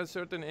course, yeah. there are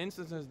certain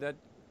instances that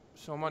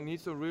someone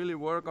needs to really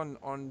work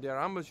on their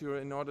embouchure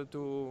in order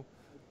to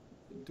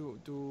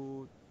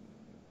to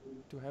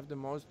to have the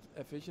most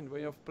efficient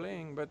way of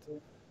playing. But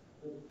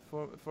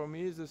for me,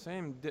 it's the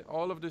same.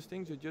 All of these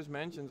things you just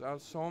mentioned are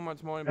so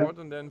much more Yeah.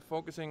 important than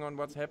focusing on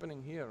what's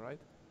happening here, right?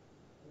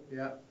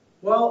 Yeah.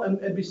 Well,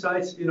 and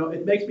besides,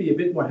 it makes me a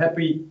bit more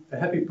a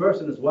happy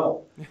person as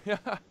well.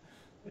 Yeah.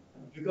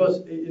 Because,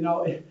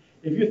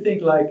 if you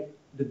think like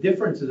the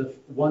differences of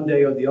one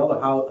day or the other,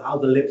 how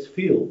the lips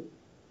feel,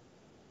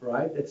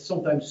 right? It's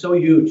sometimes so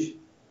huge.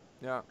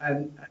 Yeah.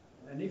 And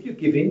if you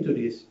give in to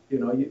this,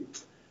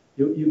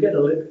 you get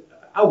a little.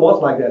 I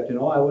was like that,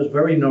 I was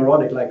very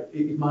neurotic. Like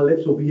if my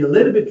lips will be a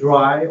little bit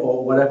dry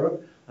or whatever,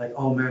 like,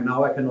 oh man,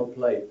 now I cannot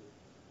play.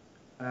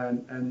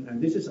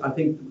 And this is, I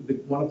think,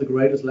 one of the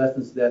greatest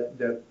lessons that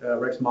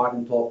Rex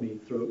Martin taught me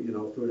through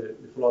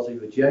the philosophy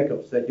of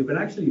Jacobs, that you can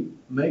actually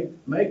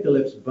make the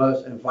lips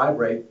buzz and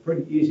vibrate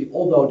pretty easy,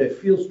 although they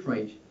feel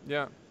strange.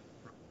 Yeah.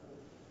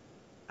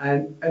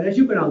 And as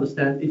you can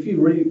understand, if you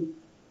really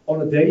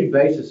on a daily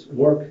basis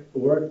work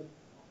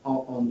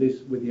on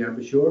this with the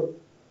embouchure,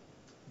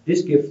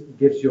 this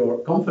gives your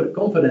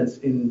confidence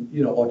in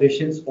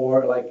auditions,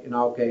 or like in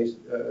our case,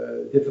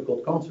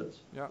 difficult concerts,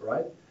 Yeah.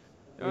 right?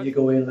 Yeah. When you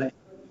go in, like,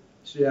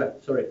 yeah,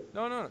 sorry.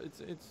 No, no,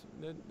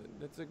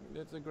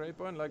 that's a great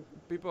point. Like,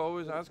 people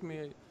always ask me,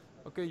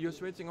 okay, you're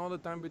switching all the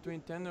time between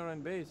tenor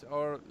and bass,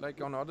 or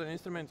like on other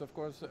instruments, of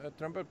course,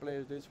 trumpet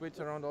players, they switch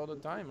around all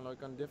the time,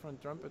 like on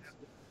different trumpets,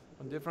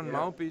 on different Yeah.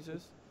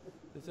 mouthpieces.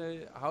 They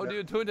say, how do Yeah.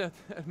 you do that?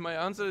 And my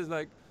answer is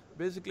like,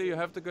 basically, you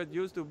have to get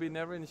used to be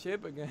never in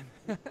shape again.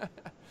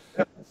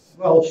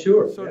 Well,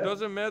 sure. So it Yeah.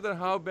 doesn't matter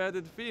how bad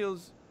it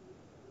feels,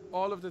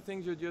 all of the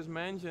things you just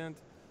mentioned,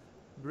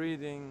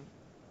 breathing,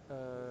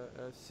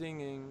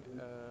 singing,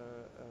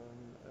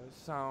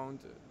 sound,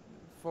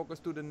 focus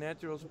to the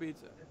natural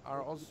speeds,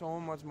 are all so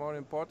much more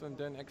important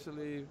than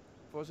actually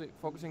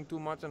focusing too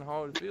much on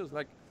how it feels.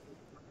 Like,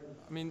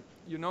 I mean,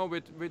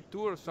 with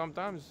tours,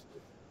 sometimes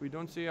we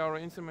don't see our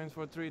instruments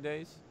for 3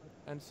 days,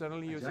 and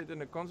suddenly you sit Exactly.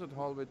 in a concert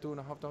hall with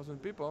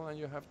 2,500 people, and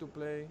you have to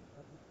play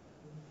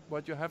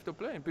what you have to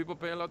play. And people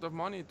pay a lot of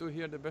money to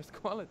hear the best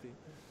quality.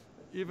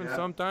 Even Yeah.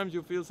 sometimes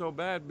you feel so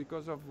bad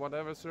because of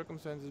whatever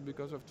circumstances,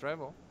 because of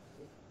travel.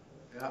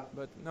 Yeah.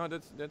 But no,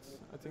 that's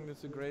I think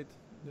that's a great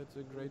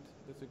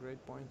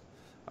point.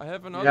 I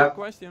have another Yeah.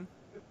 question.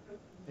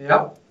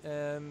 Yeah.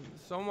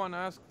 Someone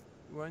asked,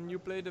 when you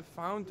play the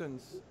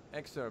fountains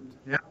excerpt,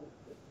 Yeah.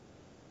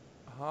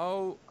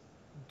 how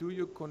do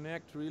you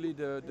connect really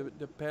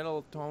the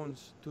pedal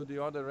tones to the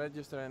other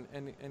register,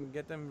 and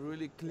get them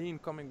really clean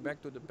coming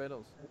back to the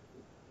pedals?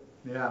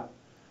 Yeah.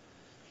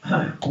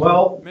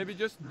 Well. Maybe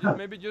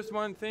just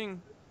one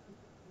thing.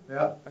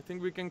 Yeah. I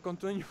think we can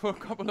continue for a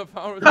couple of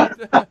hours.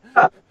 But,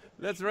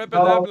 let's wrap it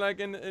up like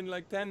in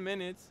like 10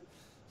 minutes.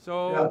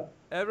 So Yeah.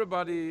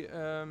 everybody,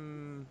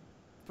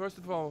 first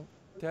of all,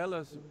 tell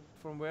us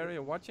from where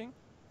you're watching.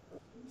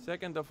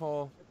 Second of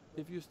all,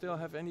 if you still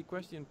have any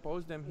question,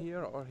 post them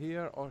here or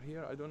here or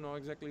here. I don't know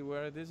exactly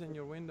where it is in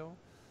your window.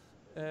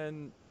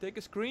 And take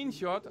a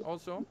screenshot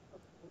also,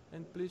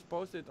 and please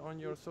post it on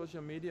your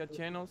social media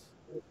channels.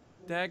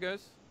 Tag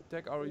us,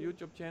 tag our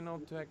YouTube channel,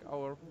 tag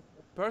our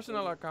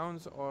personal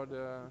accounts or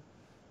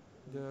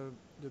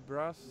the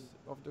brass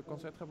of the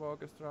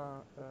Concertgebouworkest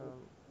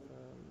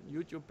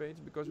YouTube page,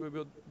 because we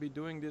will be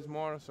doing this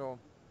more. So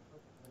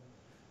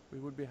we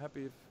would be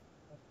happy if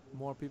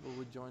more people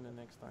would join the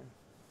next time.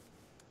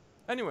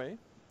 Anyway,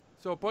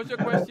 so post your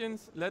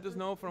questions. Let us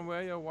know from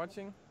where you're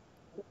watching.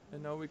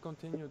 And now we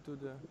continue to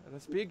the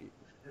Respighi.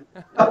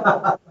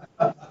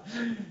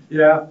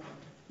 Yeah.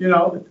 You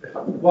know,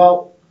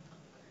 well,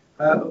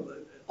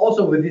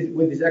 also with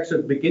this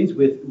excerpt begins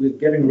with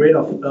getting rid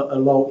of a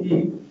low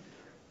E.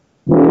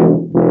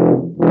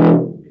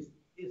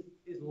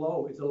 Is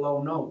low. It's a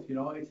low note. You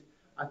know, it's.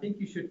 I think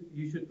you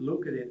should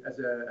look at it as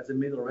a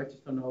middle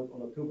register note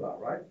on a tuba,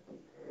 right?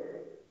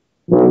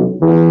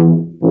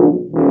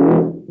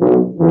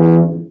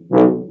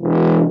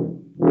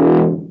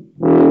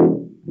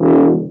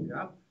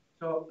 Yeah.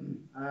 So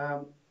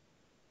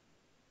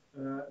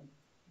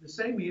the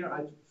same here.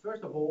 I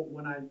first of all,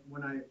 when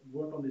I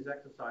work on this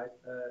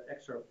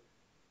excerpt,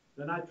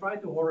 then I try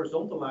to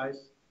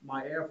horizontalize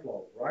my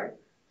airflow, right?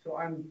 So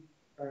I'm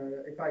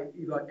if I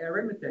air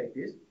imitate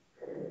this,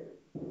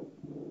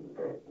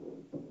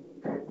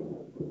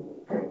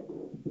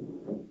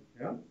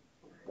 yeah.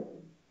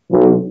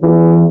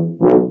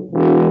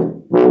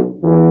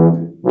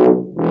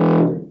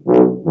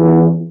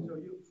 So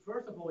you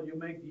first of all you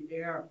make the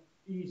air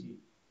easy.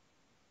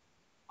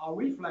 Our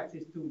reflex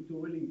is to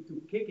really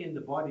to kick in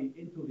the body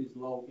into this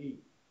low E,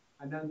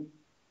 and then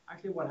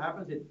actually what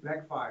happens, it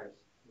backfires,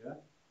 yeah.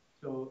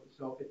 So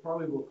it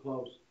probably will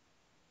close.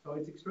 So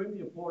it's extremely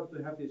important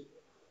to have this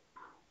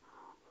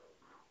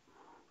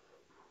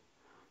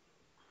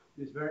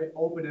very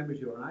open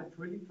embouchure, and I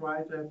really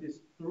try to have this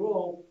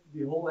throughout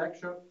the whole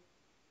excerpt,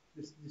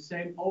 the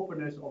same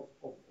openness of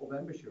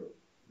embouchure,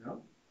 you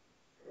know?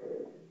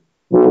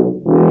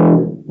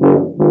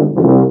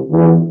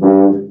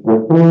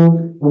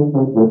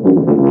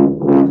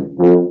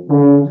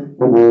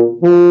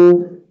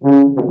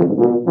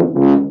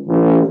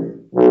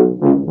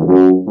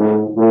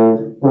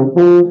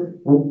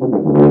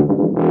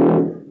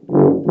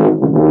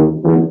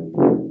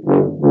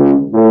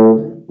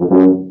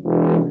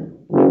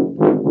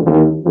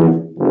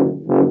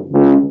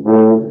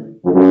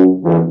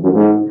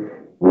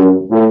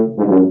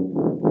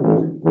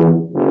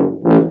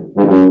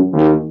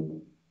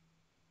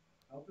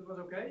 I hope it was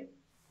okay.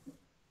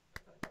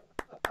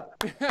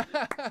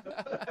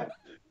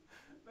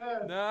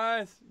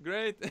 Nice,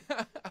 great.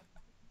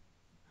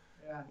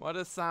 Yeah. What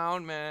a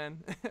sound,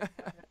 man.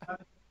 Yeah.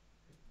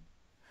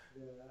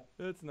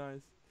 That's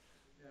nice.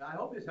 Yeah. I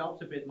hope this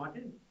helps a bit,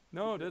 Martin.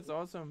 No, that's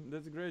awesome.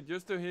 That's great.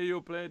 Just to hear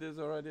you play is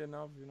already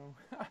enough, you know.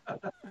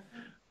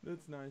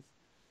 That's nice.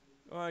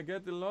 Oh, I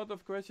get a lot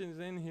of questions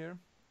in here.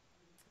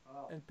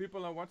 Oh. And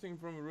people are watching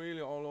from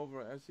really all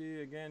over. I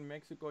see again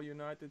Mexico,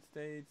 United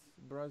States,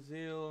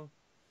 Brazil,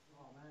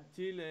 Oh man.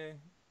 Chile,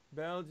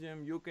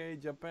 Belgium, UK,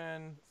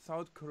 Japan,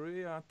 South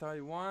Korea,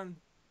 Taiwan,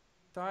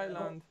 Hello.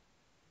 Thailand,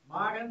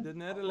 Maren. the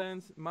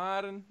Netherlands,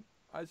 Maren.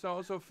 I saw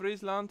also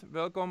Friesland.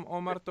 Welcome,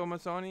 Omar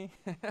Tomasoni.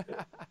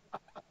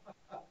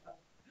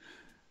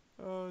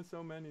 Oh,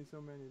 so many, so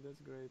many.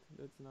 That's great.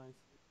 That's nice.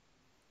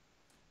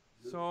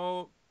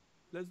 So,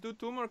 let's do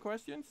two more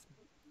questions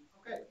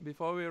Okay.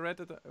 before we wrap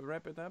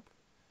it up.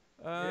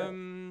 Yeah.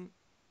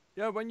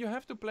 Yeah, when you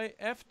have to play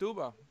F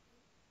tuba,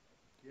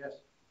 Yes.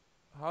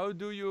 how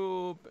do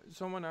you?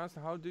 Someone asked,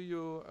 how do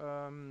you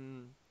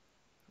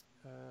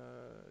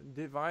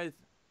divide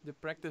the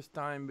practice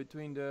time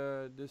between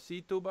the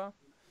C tuba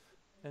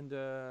and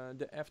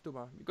the F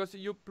tuba? Because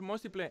you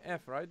mostly play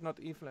F, right? Not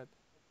E flat.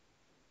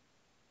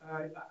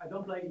 I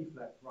don't play E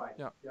flat, right?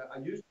 Yeah. Yeah, I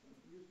used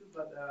to,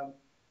 but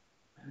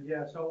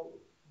yeah. So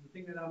the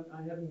thing that I'm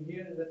having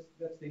here,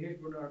 that's the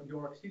Hirschbrunner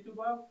York C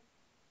tuba,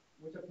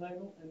 which I play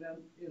on, and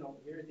then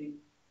here's the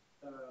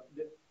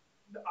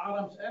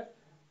Adams F,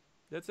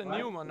 That's a right?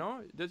 new one,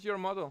 no? That's your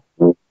model.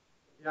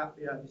 Yeah,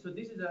 yeah. So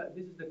this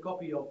is the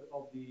copy of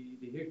the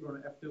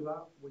Hirschbrunner F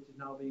tuba, which is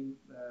now being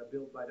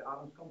built by the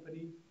Adams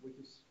company, which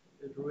is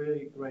a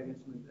really great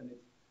instrument, and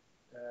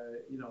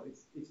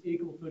it's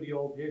equal to the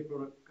old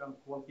Hirschbrunner kind of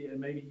quality, and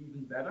maybe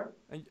even better.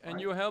 And Right?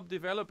 you helped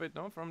develop it,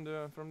 no? From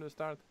the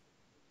start.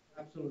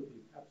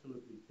 Absolutely,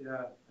 absolutely.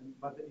 Yeah,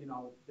 but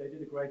they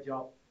did a great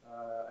job,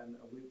 and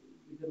we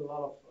did a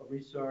lot of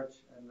research,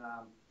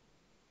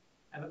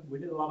 and we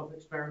did a lot of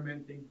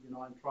experimenting,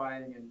 and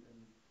trying and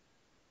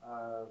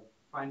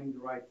finding the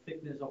right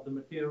thickness of the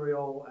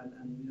material and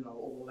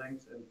all the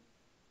lengths, and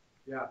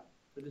yeah,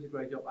 they did a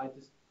great job. I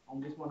just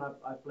on this one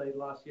I played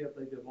last year. I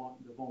played the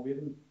Von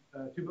Wieren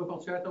tuba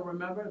concerto,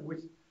 remember?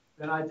 Which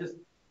then I just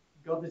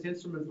got this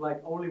instrument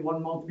like only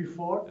 1 month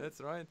before.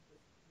 That's right.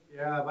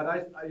 Yeah,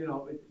 but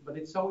but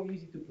it's so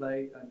easy to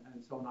play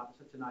and so not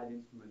such a nice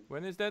instrument.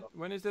 When is that? So,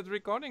 When is that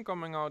recording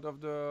coming out of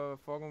the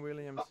Vaughan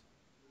Williams?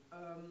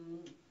 um,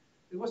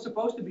 it was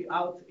supposed to be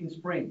out in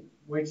spring,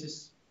 which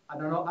is I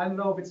don't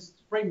know if it's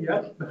spring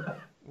yet.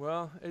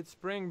 Well, it's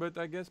spring, but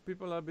I guess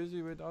people are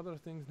busy with other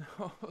things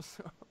now.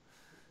 So,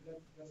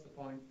 That's the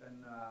point, and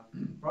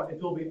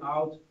it will be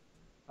out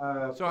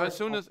so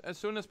first. as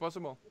soon as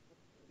possible.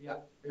 Yeah,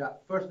 yeah.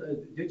 First a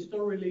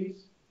digital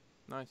release,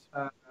 Nice.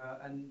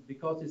 and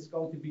because it's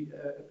going to be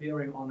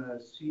appearing on a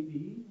CD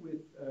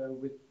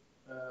with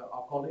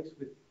our colleagues,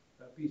 with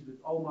a piece with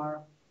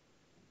Omar,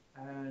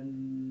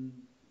 and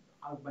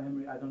out of my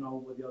memory, I don't know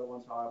what the other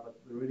ones are, but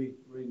a really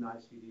really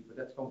nice CD. But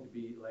that's going to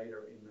be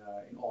later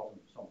in autumn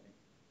something.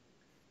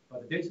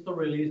 But the digital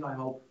release, I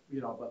hope,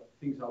 but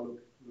things are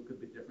look a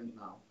bit different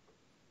now.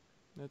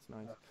 That's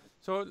nice.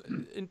 So,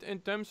 in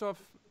terms of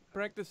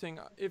practicing,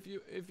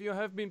 if you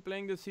have been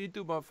playing the C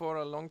tuba for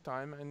a long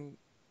time and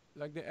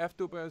like the F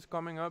tuba is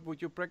coming up,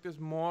 would you practice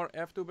more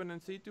F tuba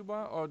than C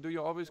tuba, or do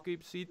you always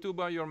keep C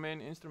tuba your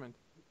main instrument?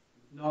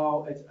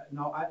 No,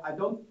 I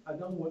don't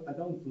look at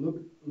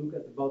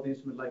the both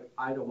instrument like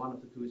either one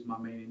of the two is my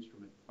main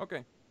instrument.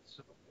 Okay.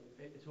 So,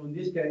 so in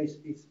this case,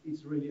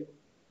 it's really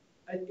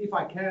if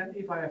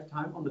I have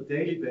time on the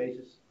daily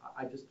basis,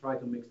 I just try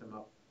to mix them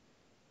up.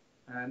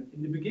 And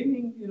in the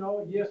beginning,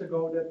 years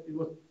ago, that it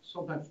was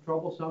sometimes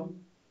troublesome,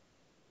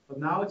 but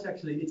now it's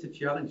a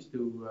challenge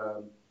to,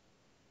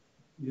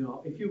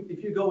 if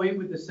you go in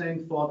with the same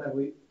thought that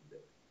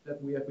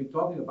we have been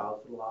talking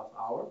about for the last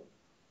hour,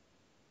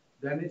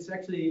 then it's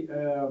actually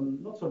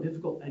not so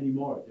difficult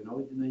anymore.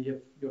 Then you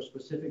have your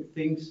specific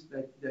things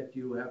that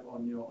you have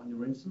on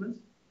your instruments,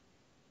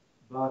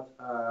 but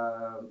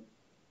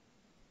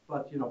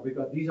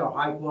because these are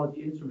high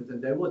quality instruments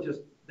and they will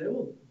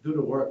do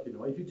the work.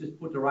 If you just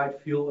put the right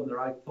feel and the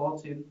right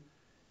thoughts in.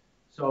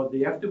 So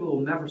the F tuba will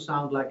never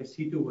sound like a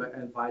C tuba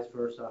and vice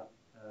versa.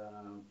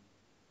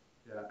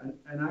 Yeah,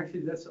 and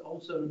actually that's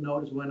also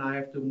noticed when I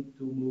have to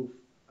move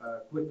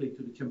quickly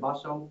to the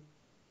cimbasso,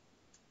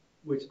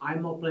 which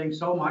I'm not playing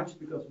so much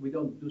because we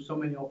don't do so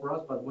many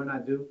operas, but when I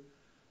do,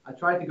 I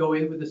try to go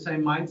in with the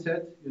same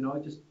mindset,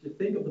 just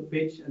think of the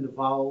pitch and the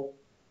vowel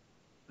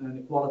and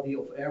the quality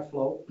of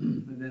airflow,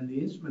 and then the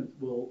instrument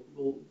will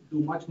do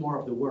much more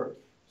of the work.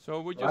 So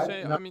would you Right?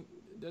 say? I mean,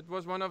 that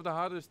was one of the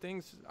hardest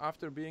things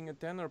after being a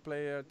tenor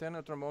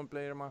trombone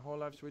player my whole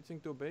life, switching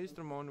to bass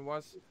trombone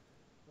was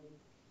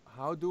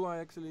how do I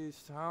actually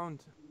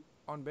sound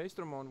on bass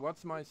trombone?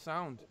 What's my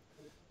sound?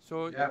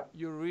 So Yeah,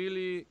 you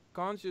really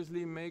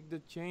consciously make the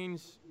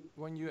change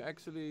when you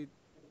actually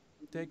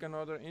take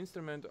another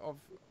instrument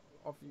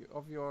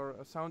of your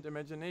sound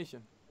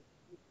imagination.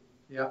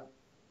 yeah,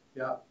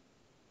 yeah,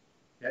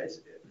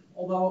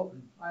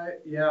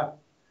 yeah.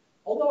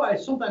 Although I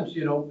sometimes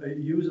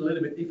use a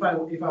little bit if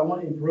I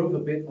want to improve a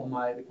bit on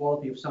the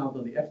quality of sound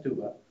on the F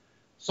tuba.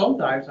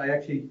 Sometimes I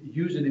actually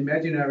use an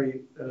imaginary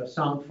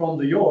sound from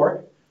the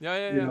York, Yeah,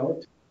 yeah, you yeah.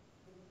 know,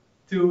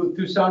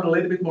 to sound a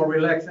little bit more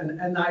relaxed.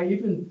 And I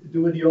even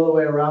do it the other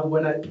way around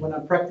when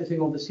I'm practicing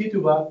on the C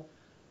tuba.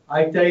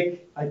 I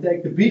take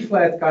the B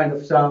flat kind of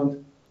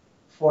sound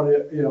for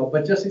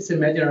but just it's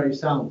imaginary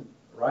sound,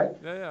 right?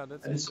 Yeah, yeah,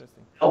 that's And it's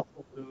interesting.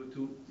 helpful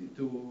to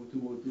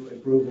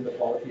improve on the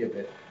quality a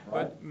bit, right?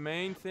 But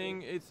main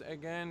thing is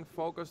again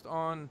focused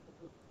on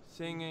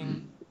singing,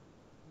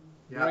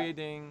 Yeah.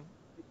 breathing,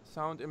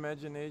 sound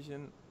imagination.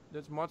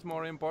 That's much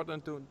more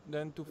important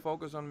than to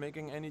focus on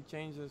making any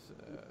changes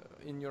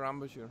in your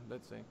embouchure,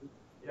 let's say.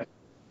 Yeah,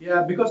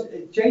 yeah, because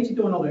changing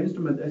to another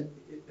instrument,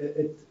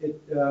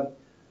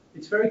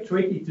 it's very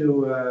tricky to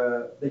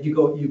that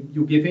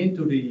you give in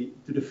to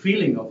the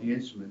feeling of the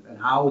instrument and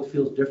how it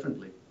feels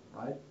differently,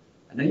 right?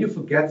 And then you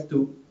forget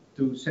to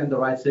send the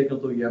right signal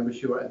to the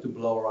embouchure and to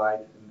blow right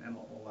and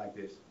all like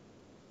this.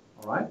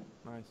 All right?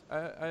 Nice.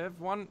 I have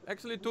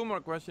actually two more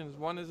questions.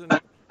 One is an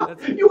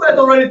that's You had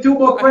already two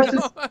more I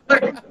questions know, I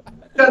like know.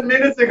 10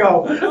 minutes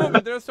ago. I know,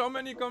 but there's so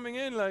many coming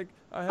in. Like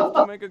I have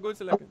to make a good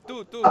selection.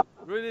 Two.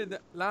 Really, the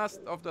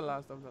last of the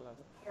last of the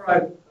last. All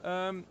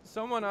right.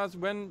 Someone asked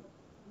when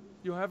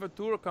you have a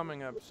tour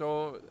coming up.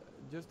 So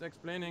just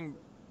explaining,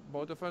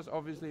 both of us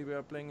obviously we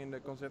are playing in the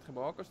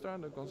Concertgebouworkest,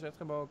 the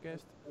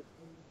Concertgebouworkest,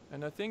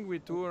 and I think we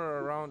tour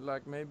around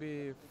like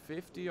maybe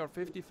 50 or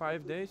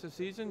 55 days a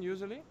season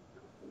usually.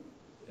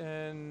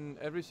 And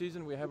every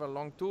season we have a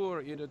long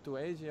tour either to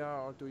Asia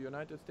or to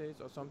United States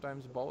or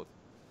sometimes both.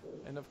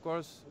 And of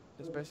course,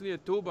 especially a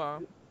tuba,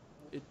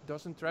 it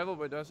doesn't travel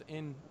with us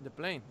in the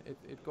plane.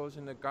 It goes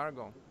in the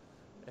cargo.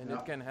 And Yeah.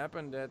 it can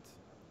happen that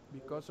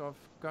because of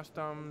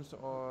customs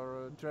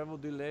or travel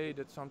delay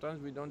that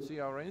sometimes we don't see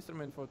our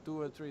instrument for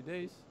 2 or 3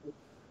 days,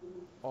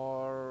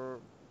 or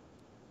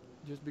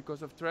just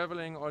because of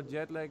traveling or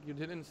jet lag you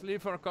didn't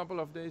sleep for a couple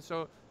of days.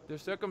 So the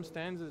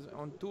circumstances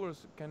on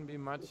tours can be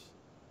much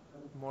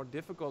more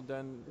difficult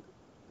than,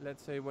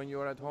 let's say, when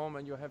you're at home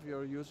and you have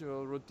your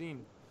usual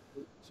routine.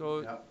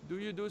 So Yeah. do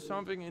you do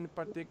something in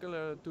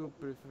particular to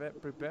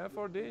prepare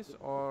for this,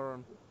 or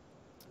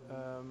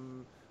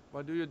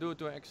What do you do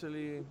to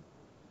actually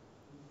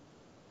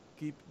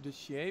keep the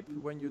shape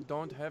when you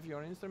don't have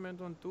your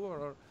instrument on tour?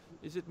 Or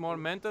is it more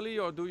mentally,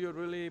 or do you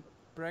really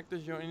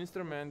practice your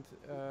instrument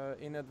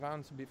in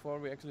advance before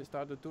we actually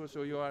start the tour,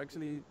 so you are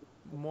actually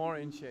more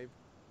in shape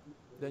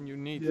than you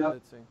need, Yeah.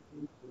 let's say?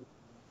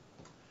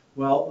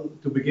 Well,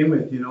 to begin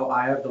with,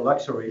 I have the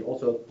luxury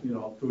also,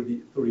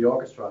 through the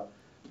orchestra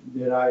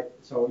that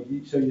so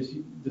you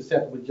see the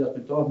set we've just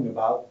been talking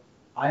about.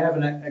 I have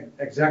an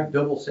exact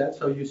double set,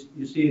 so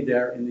you see it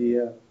there in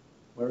the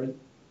where is it?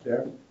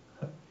 There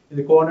in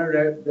the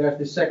corner. There's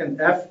the second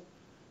F,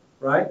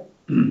 right?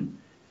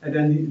 And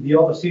then the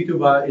other C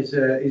tuba is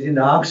in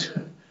the house.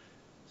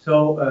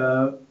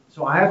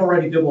 So I have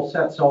already double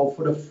set. So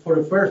for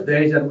the first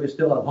days that we're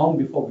still at home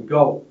before we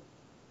go,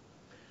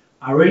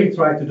 I really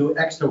try to do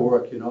extra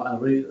work,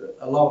 and really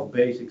a lot of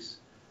basics.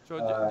 So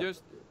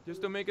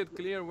just to make it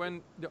clear,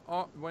 when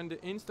the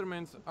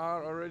instruments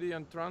are already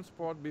on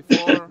transport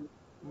before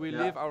we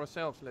Yeah. leave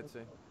ourselves, let's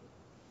say.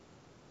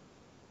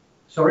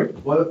 Sorry,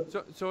 what?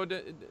 So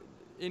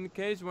in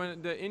case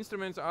when the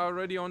instruments are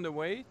already on the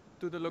way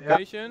to the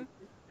location,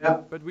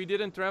 Yeah. but we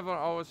didn't travel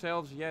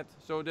ourselves yet,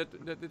 so that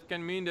it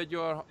can mean that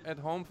you are at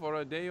home for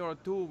a day or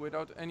two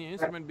without any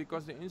instrument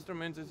because the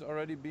instrument is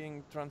already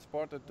being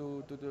transported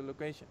to the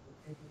location.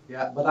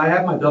 Yeah, but I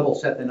have my double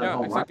set in at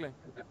home, exactly.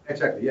 right?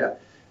 Exactly, yeah.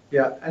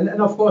 Yeah,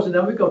 and of course, and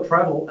then we go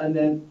travel, and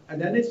then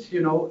it's,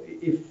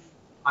 if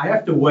I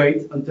have to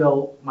wait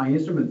until my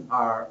instruments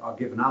are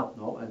given out,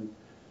 no? And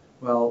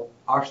well,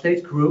 our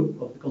stage crew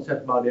of the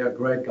Concertgebouw, they are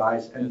great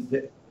guys, and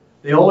Yes.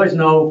 they always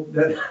know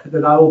that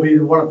that I will be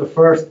one of the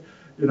first,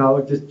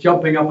 just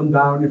jumping up and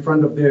down in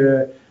front of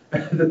the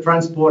the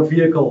transport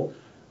vehicle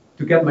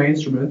to get my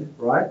instrument,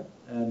 right?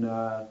 And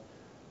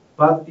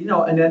but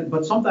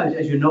sometimes,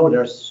 as you know,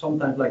 there's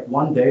sometimes like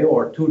 1 day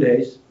or 2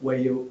 days where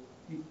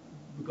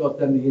because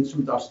then the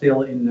instruments are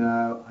still in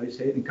how do you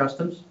say it, in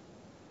customs.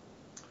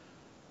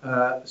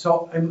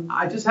 So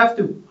I just have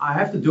to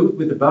do it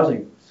with the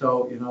buzzing.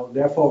 So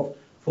therefore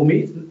for me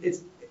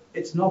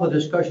it's not a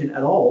discussion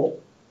at all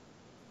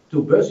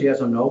to buzz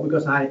yes or no,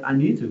 because I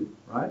need to,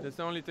 right? That's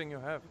the only thing you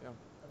have. Yeah.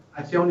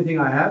 That's the only thing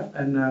I have,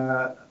 and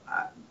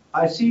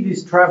I see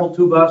these travel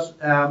tubas,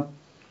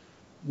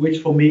 which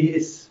for me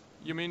is.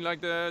 You mean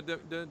like the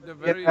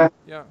very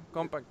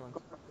compact ones?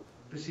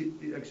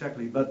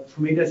 Exactly, but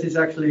for me this is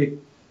actually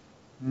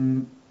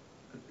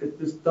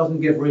this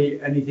doesn't give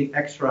really anything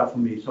extra for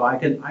me. So I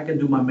can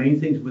do my main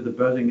things with the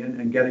buzzing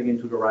and getting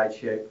into the right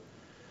shape.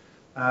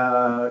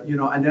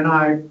 And then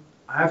I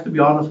have to be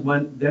honest,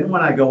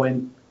 when I go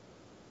in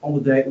on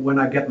the day when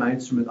I get my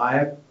instrument, I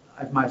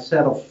have my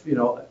set of,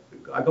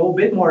 I go a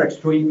bit more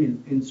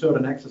extreme in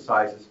certain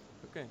exercises.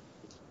 Okay.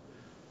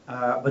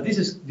 But this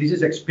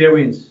is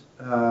experience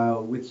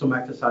with some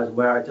exercise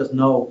where I just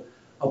know,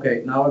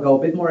 okay, now I go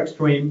a bit more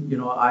extreme,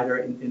 either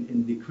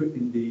in the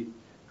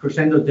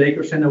crescendo,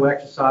 decrescendo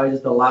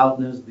exercises, the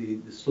loudness, the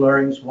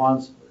slurrings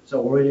ones.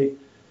 So really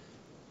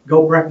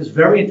go practice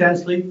very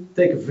intensely,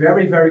 take a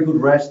very, very good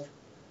rest,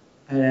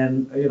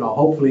 and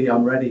hopefully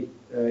I'm ready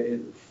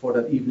for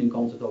that evening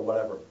concert or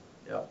whatever.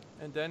 Yeah.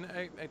 And then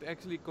it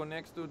actually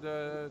connects to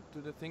the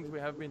things we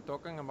have been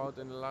talking about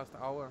in the last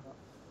hour.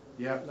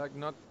 Yeah. Like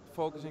not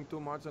focusing too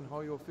much on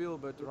how you feel,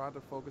 but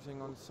rather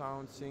focusing on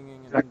sound,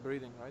 singing, and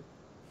breathing, right?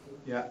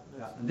 Yeah,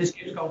 yeah. And this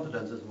gives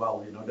confidence as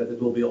well, that it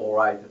will be all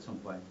right at some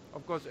point.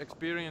 Of course,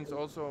 experience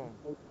also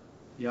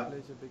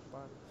plays a big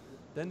part.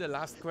 Then the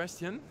last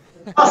question.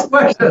 Last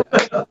question.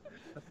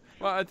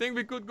 Well, I think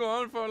we could go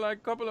on for like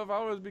a couple of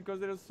hours because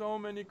there are so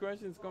many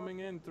questions coming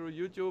in through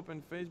YouTube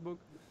and Facebook.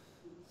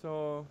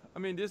 So, I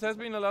mean, this has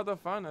been a lot of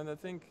fun, and I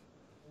think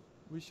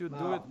we should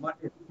do it.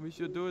 We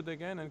should do it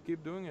again and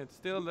keep doing it.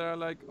 Still, there are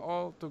like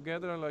all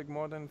together like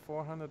more than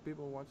 400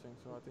 people watching,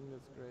 so I think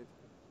that's great.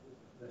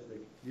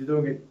 Fantastic. You're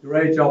doing a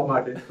great job,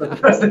 Martin.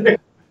 Fantastic.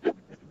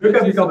 You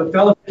can become a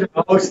television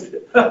host.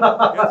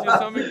 Gets you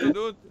something to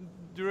do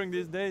during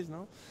these days,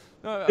 no?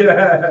 No,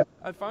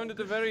 I found it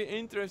a very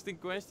interesting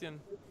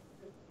question.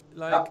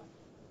 Like,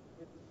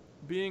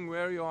 being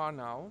where you are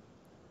now,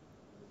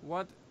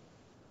 what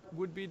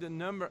would be the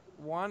number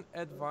one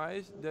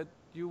advice that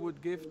you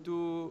would give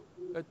to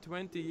a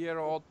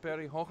 20-year-old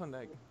Perry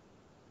Hoogendijk?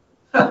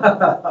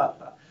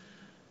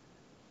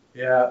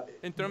 Yeah.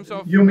 In terms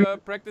of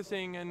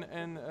practicing and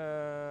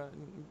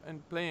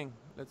playing,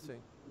 let's say.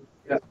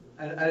 Yeah,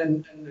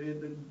 and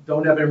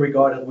don't have in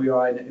regard that we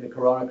are in a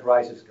corona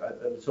crisis.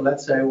 So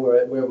let's say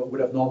we're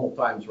have normal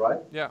times, right?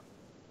 Yeah.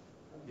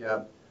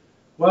 Yeah.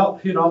 Well,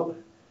 if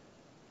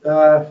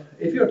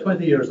you're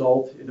 20 years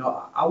old,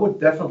 I would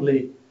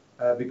definitely,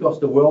 because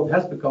the world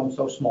has become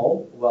so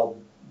small. Well,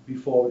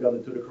 before we got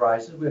into the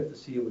crisis, we have to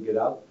see if we get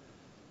out.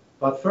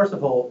 But first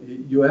of all,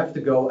 you have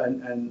to go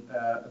and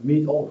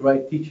meet all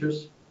great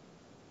teachers.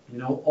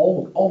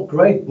 All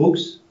great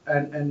books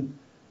and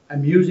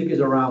music is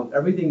around.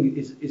 Everything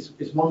is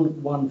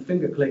one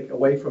finger click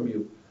away from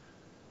you.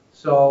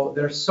 So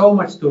there's so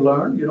much to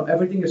learn.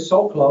 Everything is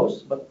so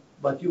close, but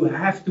you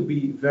have to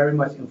be very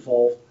much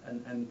involved,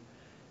 and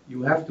you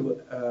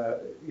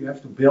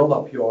have to build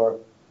up your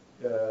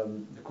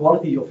the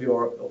quality of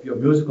your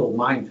musical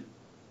mind,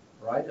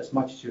 right, as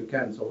much as you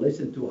can. So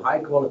listen to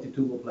high quality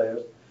tuba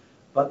players,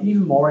 but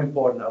even more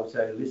important, I would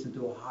say, listen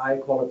to high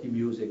quality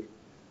music,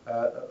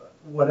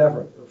 whatever,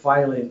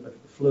 violin,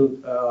 flute,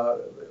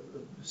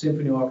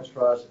 symphony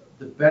orchestras,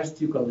 the best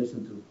you can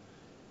listen to,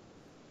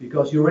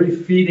 because you're really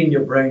feeding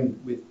your brain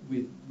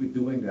with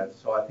doing that.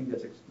 So I think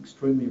that's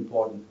extremely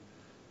important.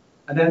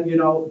 And then, you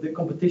know, the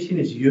competition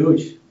is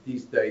huge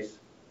these days,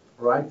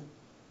 right?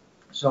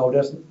 So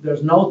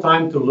there's no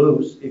time to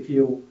lose if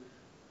you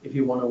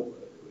want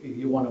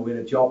to win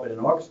a job in an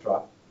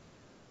orchestra.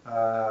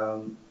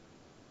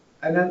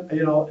 And then,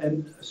 you know, and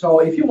so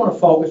if you want to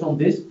focus on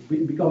this,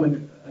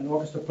 becoming an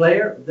orchestra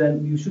player,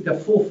 then you should have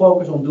full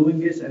focus on doing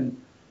this and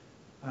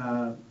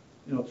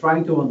you know,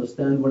 trying to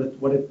understand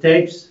what it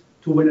takes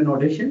to win an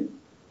audition,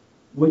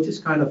 which is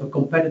kind of a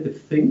competitive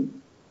thing,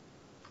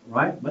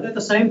 right? But at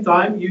the same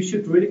time, you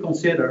should really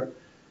consider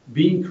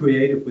being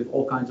creative with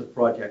all kinds of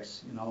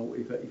projects. You know,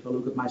 if I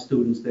look at my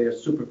students, they are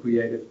super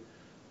creative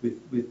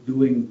with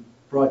doing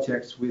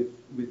projects with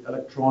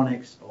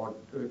electronics or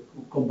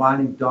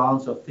combining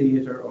dance or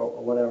theater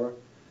or whatever.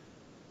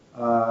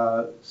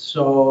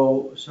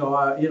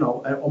 You know,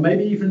 or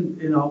maybe even,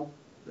 you know,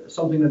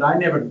 something that I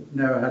never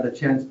had a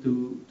chance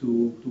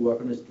to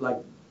work on is like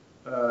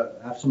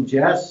have some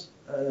jazz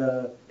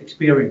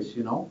experience,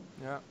 you know.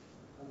 Yeah.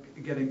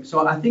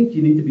 So I think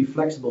you need to be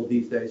flexible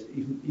these days,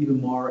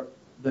 even more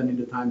than in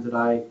the times that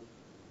I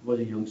was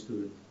a young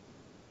student.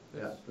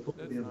 That's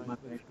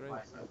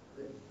nice. That's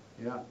great.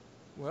 Yeah.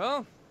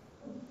 Well,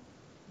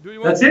 do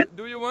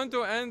you want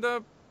to end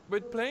up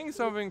with playing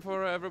something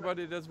for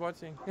everybody that's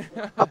watching?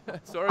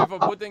 Sorry for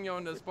putting you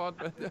on the spot,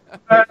 but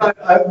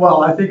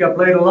well, I think I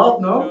played a lot,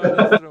 no? no,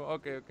 that's true.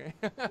 Okay.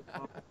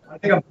 I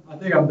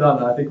think I'm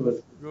done. I think it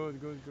was good,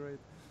 great.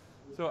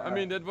 So I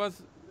mean, that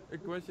was a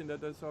question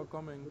that I saw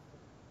coming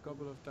a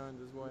couple of times.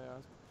 That's why I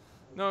asked.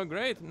 No,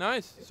 great,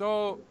 nice.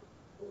 So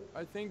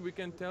I think we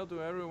can tell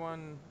to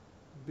everyone: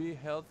 be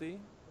healthy,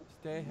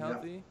 stay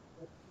healthy,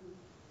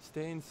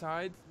 stay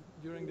inside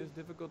during these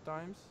difficult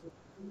times.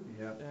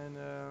 Yeah. And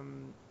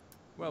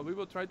well, we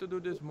will try to do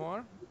this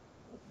more.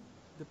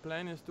 The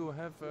plan is to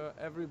have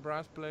every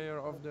brass player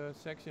of the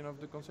section of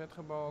the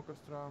Concertgebouworkest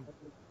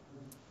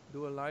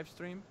do a live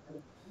stream.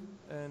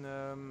 And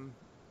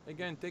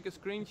again, take a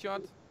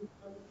screenshot,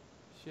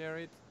 share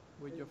it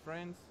with your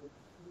friends,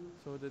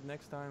 so that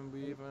next time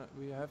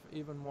we have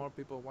even more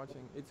people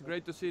watching. It's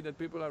great to see that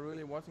people are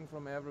really watching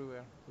from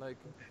everywhere, like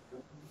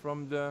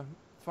from the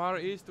far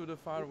east to the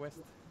far west.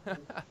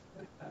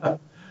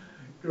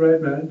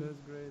 Great, man.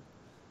 That's great.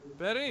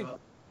 Perry.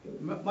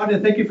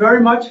 Martin, thank you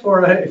very much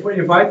for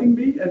inviting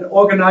me and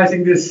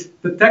organizing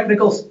the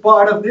technical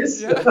part of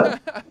this. Yeah.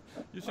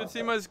 You should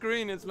see my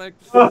screen. It's like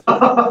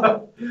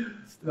I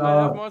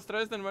have more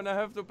stress than when I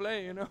have to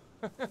play, you know.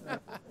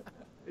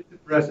 It's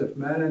impressive,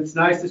 man. It's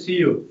nice to see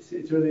you.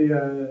 It's really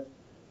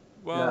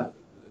well,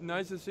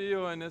 nice to see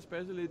you, and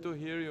especially to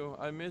hear you.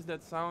 I miss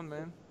that sound,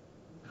 man.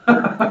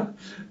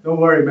 Don't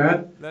worry,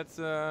 man. Let's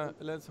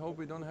hope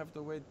we don't have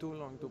to wait too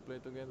long to play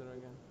together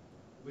again.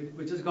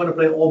 We're just going to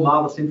play all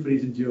Mahler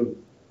symphonies in June.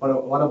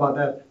 What about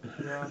that?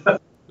 Yeah.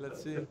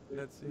 Let's see.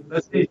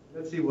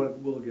 Let's see what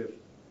we'll give.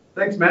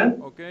 Thanks,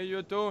 man. Okay,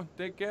 you too.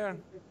 Take care.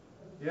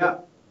 Yeah.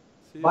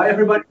 Bye,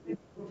 everybody. Thank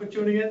you for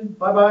tuning in.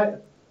 Bye-bye.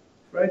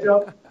 Great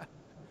job.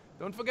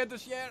 Don't forget to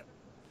share.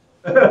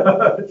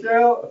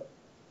 Ciao.